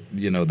look at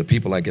the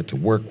people I get to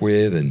work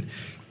with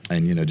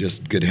and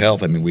just good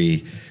health. I mean,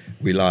 we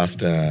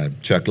lost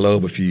Chuck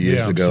Loeb a few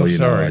years ago. So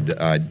sorry.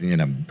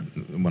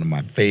 One of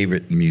my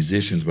favorite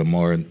musicians, but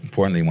more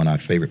importantly, one of my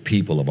favorite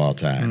people of all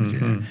time.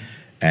 Mm-hmm.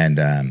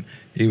 And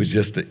he was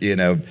just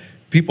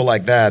people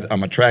like that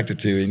I'm attracted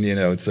to,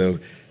 and so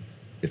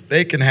if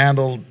they can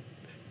handle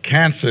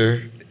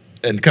cancer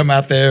and come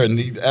out there and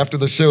after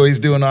the show he's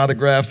doing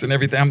autographs and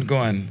everything, I'm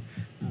going,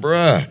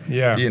 bruh.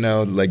 Yeah.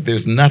 Like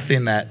there's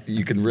nothing that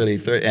you can really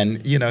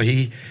and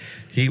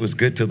he was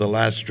good till the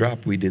last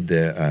drop. We did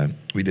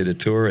a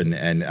tour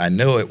and I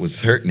know it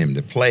was hurting him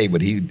to play,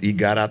 but he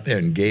got out there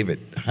and gave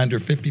it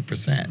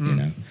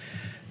 150%,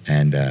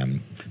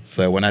 And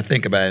so when I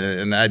think about it,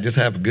 and I just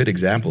have good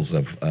examples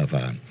of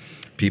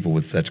people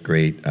with such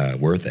great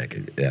work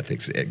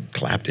ethics.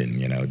 Clapton,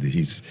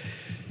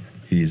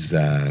 he's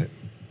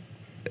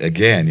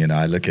again,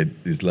 I look at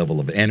his level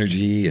of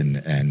energy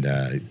and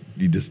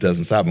he just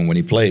doesn't stop. And when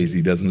he plays,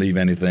 he doesn't leave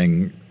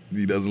anything.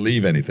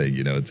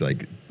 It's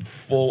like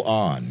full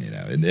on,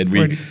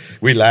 and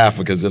we laugh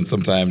because then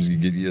sometimes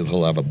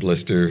he'll have a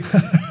blister,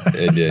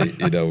 and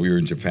we were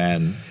in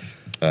Japan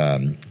a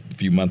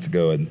few months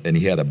ago, and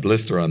he had a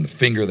blister on the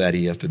finger that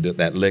he has to do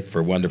that lick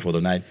for Wonderful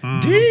Tonight.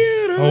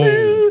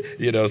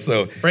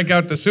 So break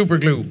out the super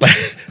glue.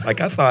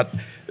 Like I thought.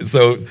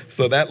 So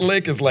that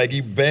lick is like he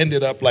bend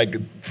it up like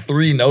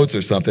 3 notes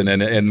or something,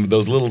 and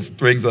those little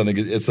strings on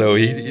the. So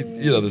he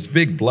this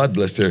big blood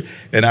blister,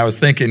 and I was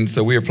thinking.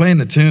 So we were playing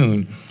the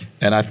tune,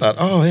 and I thought,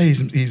 oh, hey,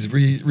 he's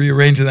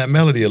rearranging that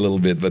melody a little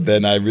bit. But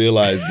then I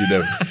realized,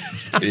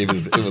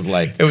 it was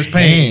like it was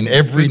pain.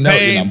 Every note,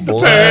 pain.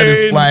 Blood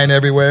is flying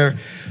everywhere.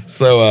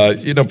 So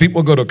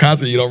people go to a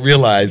concert, you don't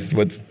realize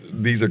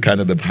these are kind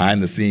of the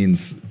behind the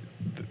scenes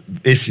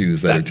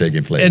issues that are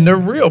taking place, and they're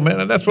real, man.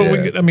 And that's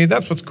what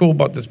that's what's cool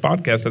about this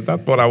podcast. Is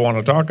that's what I want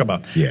to talk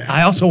about. Yeah.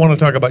 I also want to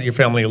talk about your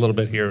family a little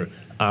bit here.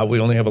 We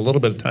only have a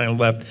little bit of time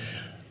left.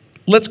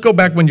 Let's go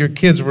back when your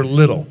kids were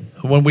little,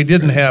 when we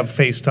didn't have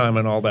FaceTime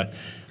and all that.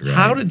 Right.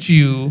 How did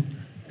you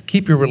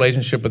keep your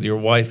relationship with your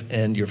wife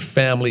and your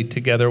family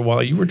together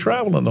while you were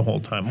traveling the whole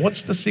time?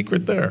 What's the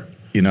secret there?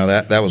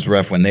 That was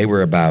rough. When they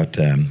were about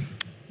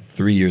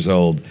 3 years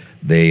old,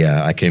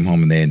 I came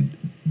home and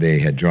they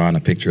had drawn a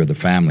picture of the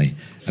family.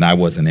 And I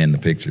wasn't in the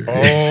picture.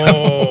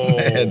 Oh.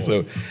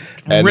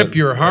 And rip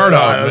your heart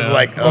out, I was man.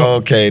 like,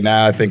 okay,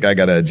 now I think I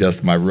got to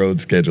adjust my road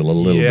schedule a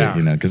little bit,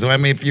 Because,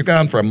 if you're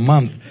gone for a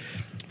month,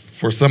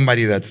 for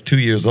somebody that's 2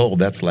 years old,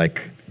 that's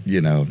like,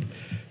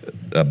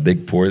 a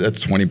big portion.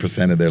 That's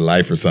 20% of their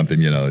life or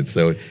something,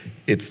 So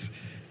it's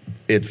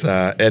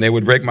and it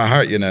would break my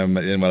heart, And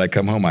when I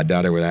come home, my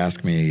daughter would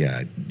ask me,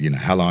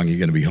 how long are you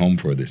going to be home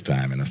for this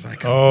time? And it's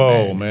like,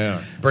 oh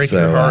man. Break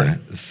your heart.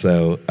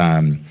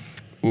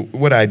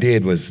 What I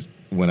did was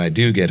when I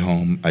do get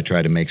home, I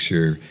try to make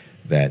sure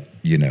that,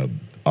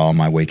 all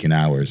my waking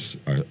hours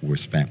were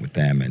spent with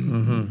them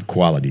and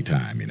quality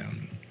time,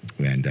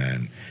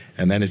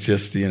 And then it's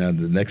just, the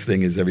next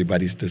thing is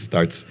everybody just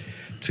starts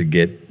to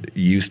get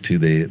used to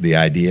the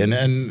idea.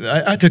 And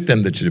I took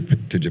them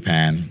to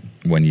Japan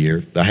one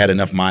year. I had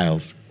enough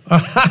miles.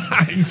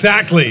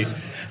 Exactly.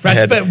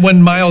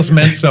 When miles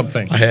meant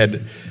something. I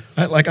had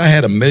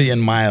 1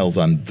 million miles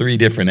on 3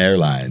 different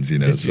airlines,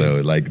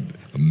 so like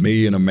 1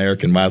 million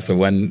American miles. So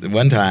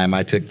one time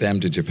I took them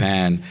to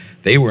Japan.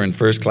 They were in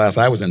first class.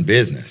 I was in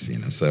business,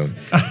 so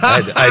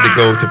I had to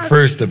go to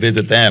first to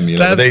visit them.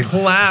 That's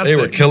classic.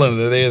 They were killing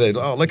it. They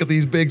look at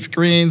these big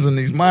screens and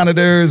these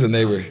monitors, and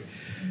they were,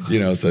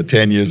 so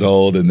 10 years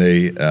old, and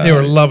they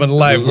were loving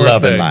life,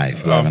 loving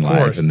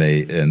life, and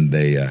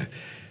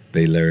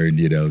they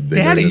learned,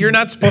 Daddy, you're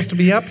not supposed to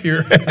be up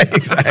here.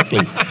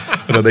 Exactly.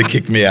 They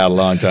kicked me out a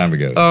long time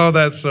ago. Oh,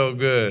 that's so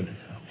good.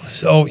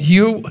 So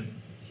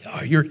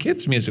your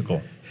kid's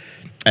musical.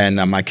 And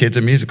my kids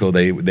are musical.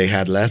 They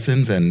had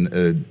lessons,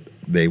 and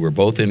they were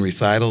both in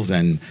recitals.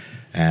 And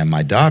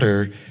my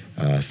daughter,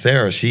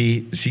 Sarah,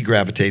 she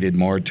gravitated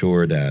more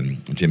toward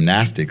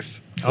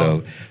gymnastics.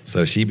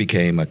 So she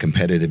became a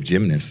competitive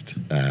gymnast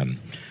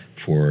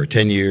for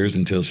 10 years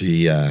until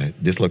she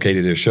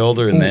dislocated her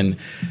shoulder, and then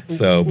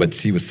but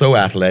she was so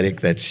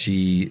athletic that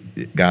she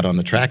got on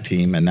the track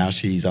team, and now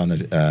she's on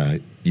the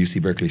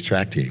UC Berkeley's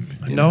track team.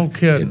 No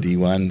kidding.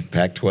 D1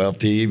 Pac-12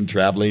 team,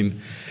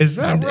 traveling. Is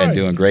that right? And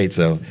doing great.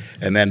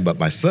 But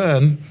my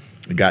son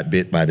got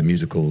bit by the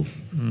musical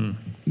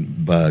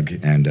bug,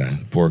 and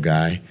poor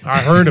guy.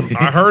 I heard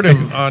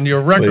him on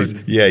your record.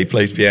 He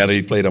plays piano.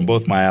 He played on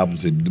both my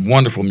albums. A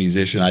wonderful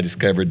musician. I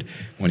discovered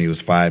when he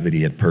was 5 that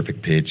he had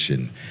perfect pitch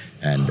and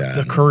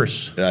the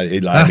curse.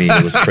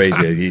 It was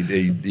crazy.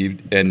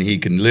 He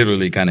can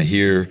literally kind of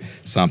hear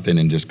something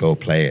and just go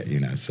play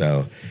it,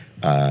 So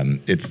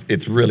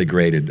it's really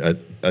great.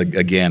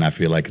 Again, I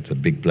feel like it's a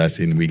big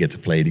blessing. We get to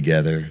play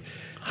together.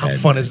 How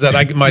fun is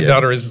that? My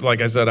daughter is,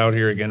 like I said, out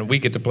here again. We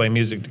get to play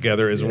music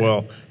together as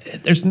well.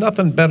 There's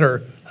nothing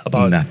better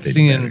about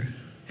seeing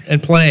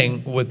and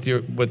playing with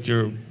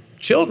your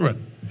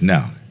children.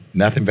 No,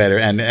 nothing better.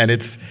 And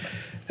it's.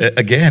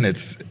 Again,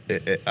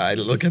 I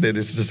look at it,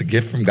 it's just a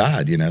gift from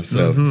God,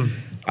 So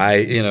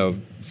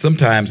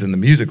sometimes in the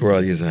music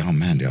world, you say, oh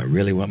man, do I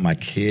really want my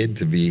kid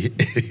to be?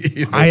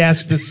 I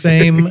ask the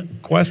same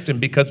question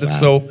because it's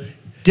so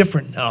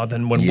different now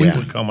than when we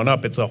were coming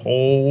up. It's a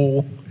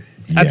whole,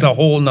 that's a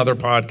whole nother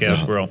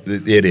podcast, bro.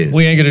 It is.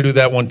 We ain't going to do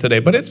that one today,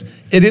 but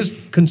it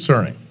is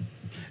concerning.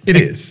 It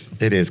is,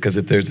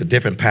 because there's a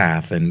different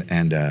path.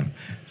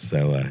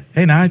 So,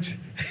 hey, Nige.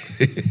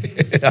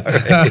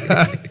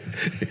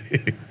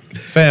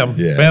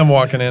 Fam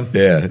walking in.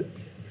 Yeah.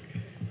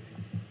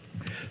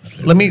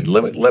 Let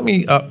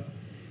me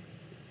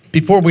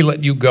before we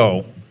let you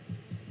go,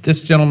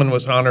 this gentleman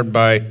was honored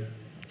by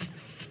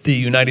the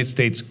United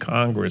States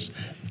Congress.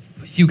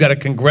 You got a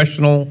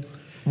congressional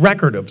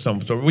record of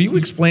some sort. Will you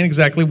explain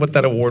exactly what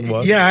that award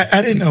was? Yeah,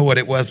 I didn't know what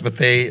it was, but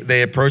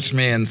they approached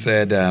me and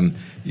said,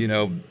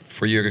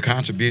 for your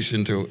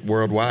contribution to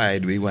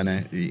worldwide, we want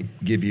to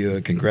give you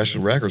a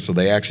congressional record. So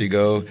they actually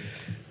go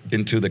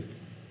into the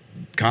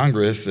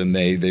Congress and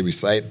they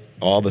recite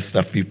all the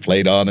stuff you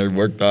played on or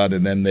worked on,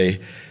 and then they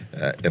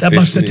that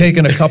must have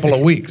taken a couple of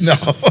weeks. No,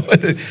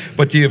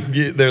 but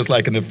there's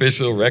like an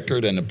official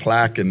record and a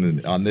plaque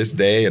on this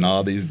day, and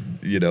all these,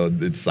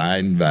 it's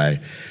signed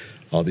by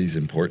all these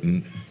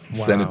important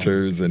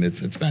senators, and it's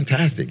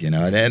fantastic,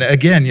 And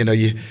again, you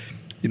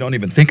don't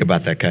even think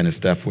about that kind of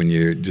stuff when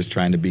you're just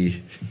trying to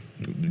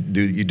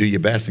do your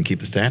best and keep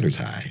the standards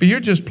high. But you're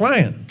just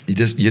playing.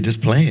 You're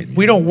just playing.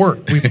 We don't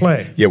work. We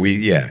play.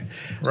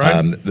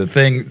 Right. The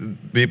thing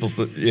people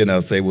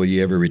say, will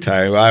you ever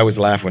retire? Well, I always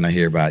laugh when I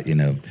hear about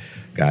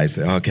guys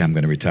say, okay, I'm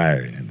going to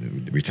retire.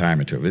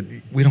 Retirement tour. But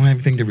we don't have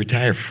anything to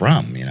retire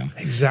from.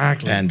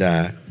 Exactly. And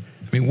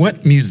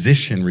what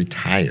musician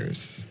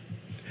retires?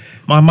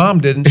 My mom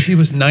didn't. She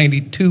was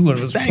 92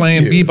 and was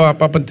playing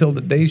bebop up until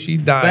the day she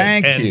died.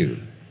 Thank you.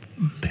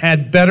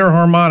 Had better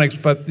harmonics,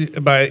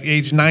 but by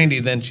age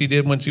 90 than she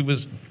did when she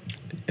was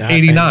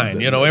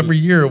 89. Every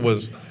year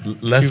was.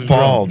 Les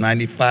Paul,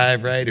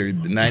 95, right? Or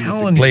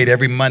 96, played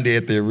every Monday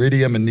at the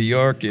Iridium in New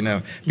York,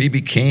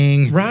 B.B.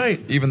 King.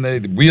 Right. Even they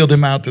wheeled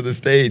him out to the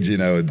stage,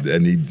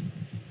 and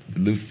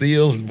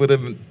Lucille would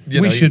have,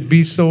 We should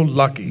be so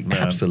lucky,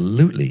 man.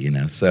 Absolutely,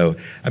 So,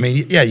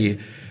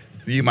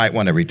 you might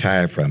want to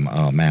retire from,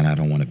 oh man, I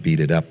don't want to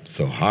beat it up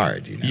so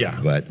hard, Yeah.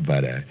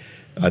 But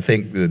I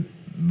think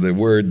the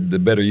word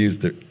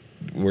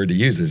to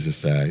use is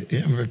just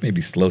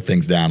maybe slow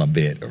things down a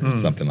bit or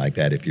something like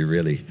that if you're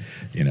really,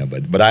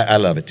 but I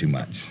love it too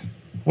much.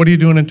 What are you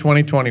doing in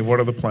 2020? What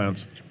are the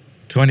plans?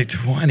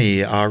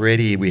 2020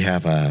 already we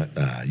have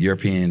a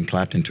European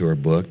Clapton tour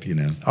booked,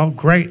 Oh,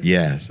 great.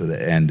 Yeah, so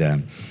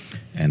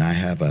and I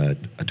have a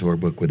tour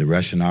booked with a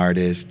Russian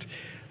artist.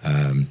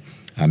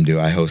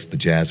 I host the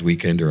Jazz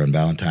Weekender on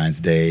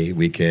Valentine's Day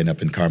weekend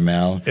up in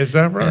Carmel. Is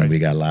that right? And we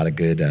got a lot of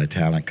good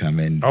talent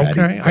coming.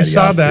 Okay, I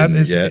saw that.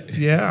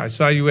 I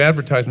saw you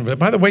advertising.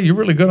 By the way, you're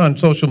really good on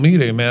social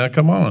media, man.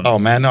 Come on. Oh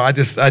man, no, I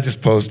just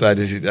post. I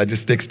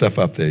just stick stuff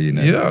up there,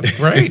 Yeah, it's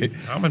great.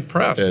 I'm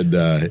impressed. And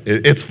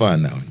it's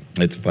fun though.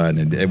 It's fun,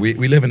 and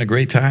we live in a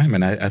great time.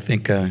 And I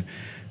think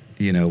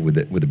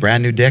with a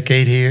brand new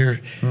decade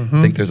here, I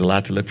think there's a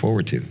lot to look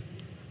forward to.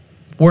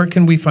 Where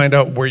can we find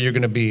out where you're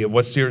going to be?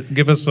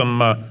 Give us some,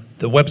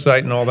 the website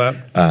and all that?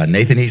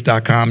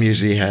 NathanEast.com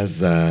usually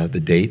has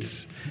the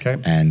dates. Okay.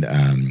 And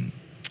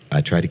I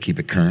try to keep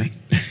it current.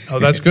 Oh,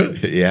 that's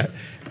good. Yeah.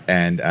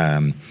 And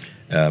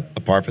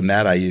apart from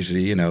that, I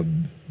usually,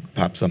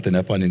 pop something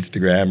up on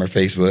Instagram or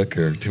Facebook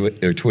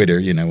or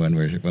Twitter,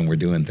 when we're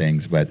doing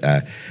things. But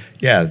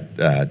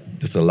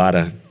just a lot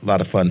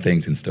of fun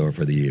things in store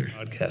for the year.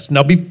 Podcast.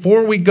 Now,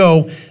 before we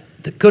go,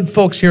 the good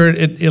folks here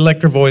at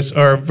Electro Voice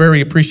are very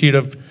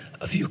appreciative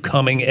of you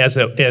coming, as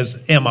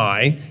am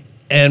I.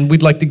 And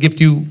we'd like to gift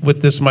you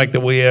with this mic that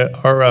we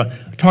are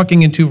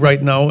talking into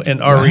right now, an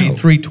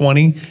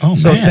RE320. Oh,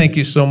 so man. Thank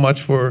you so much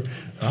for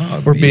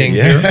being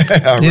here.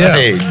 All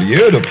right,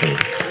 beautiful.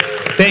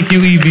 Thank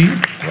you, Evie.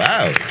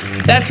 Wow.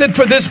 That's it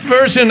for this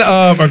version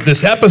or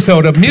this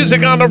episode of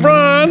Music on the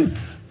Run.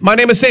 My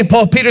name is St.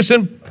 Paul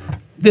Peterson.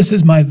 This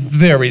is my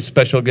very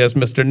special guest,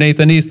 Mr.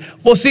 Nathan East.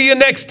 We'll see you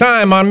next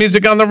time on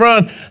Music on the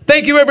Run.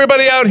 Thank you,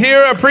 everybody out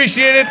here. I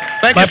appreciate it.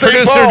 Thank my you, St.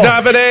 producer, Paul.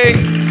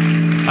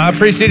 Davide. I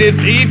appreciate it.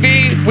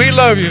 Evie, we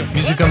love you.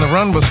 Music on the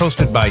Run was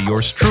hosted by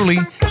yours truly,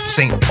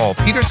 St. Paul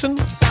Peterson.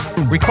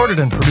 Recorded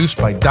and produced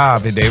by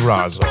Davide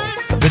Razzo.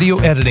 Video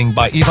editing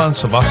by Ivan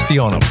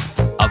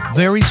Sebastianov. A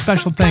very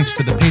special thanks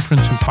to the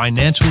patrons who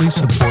financially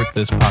support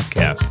this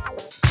podcast.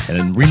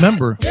 And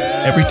remember,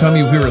 every time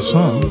you hear a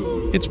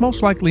song, it's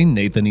most likely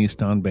Nathan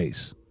East on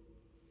bass.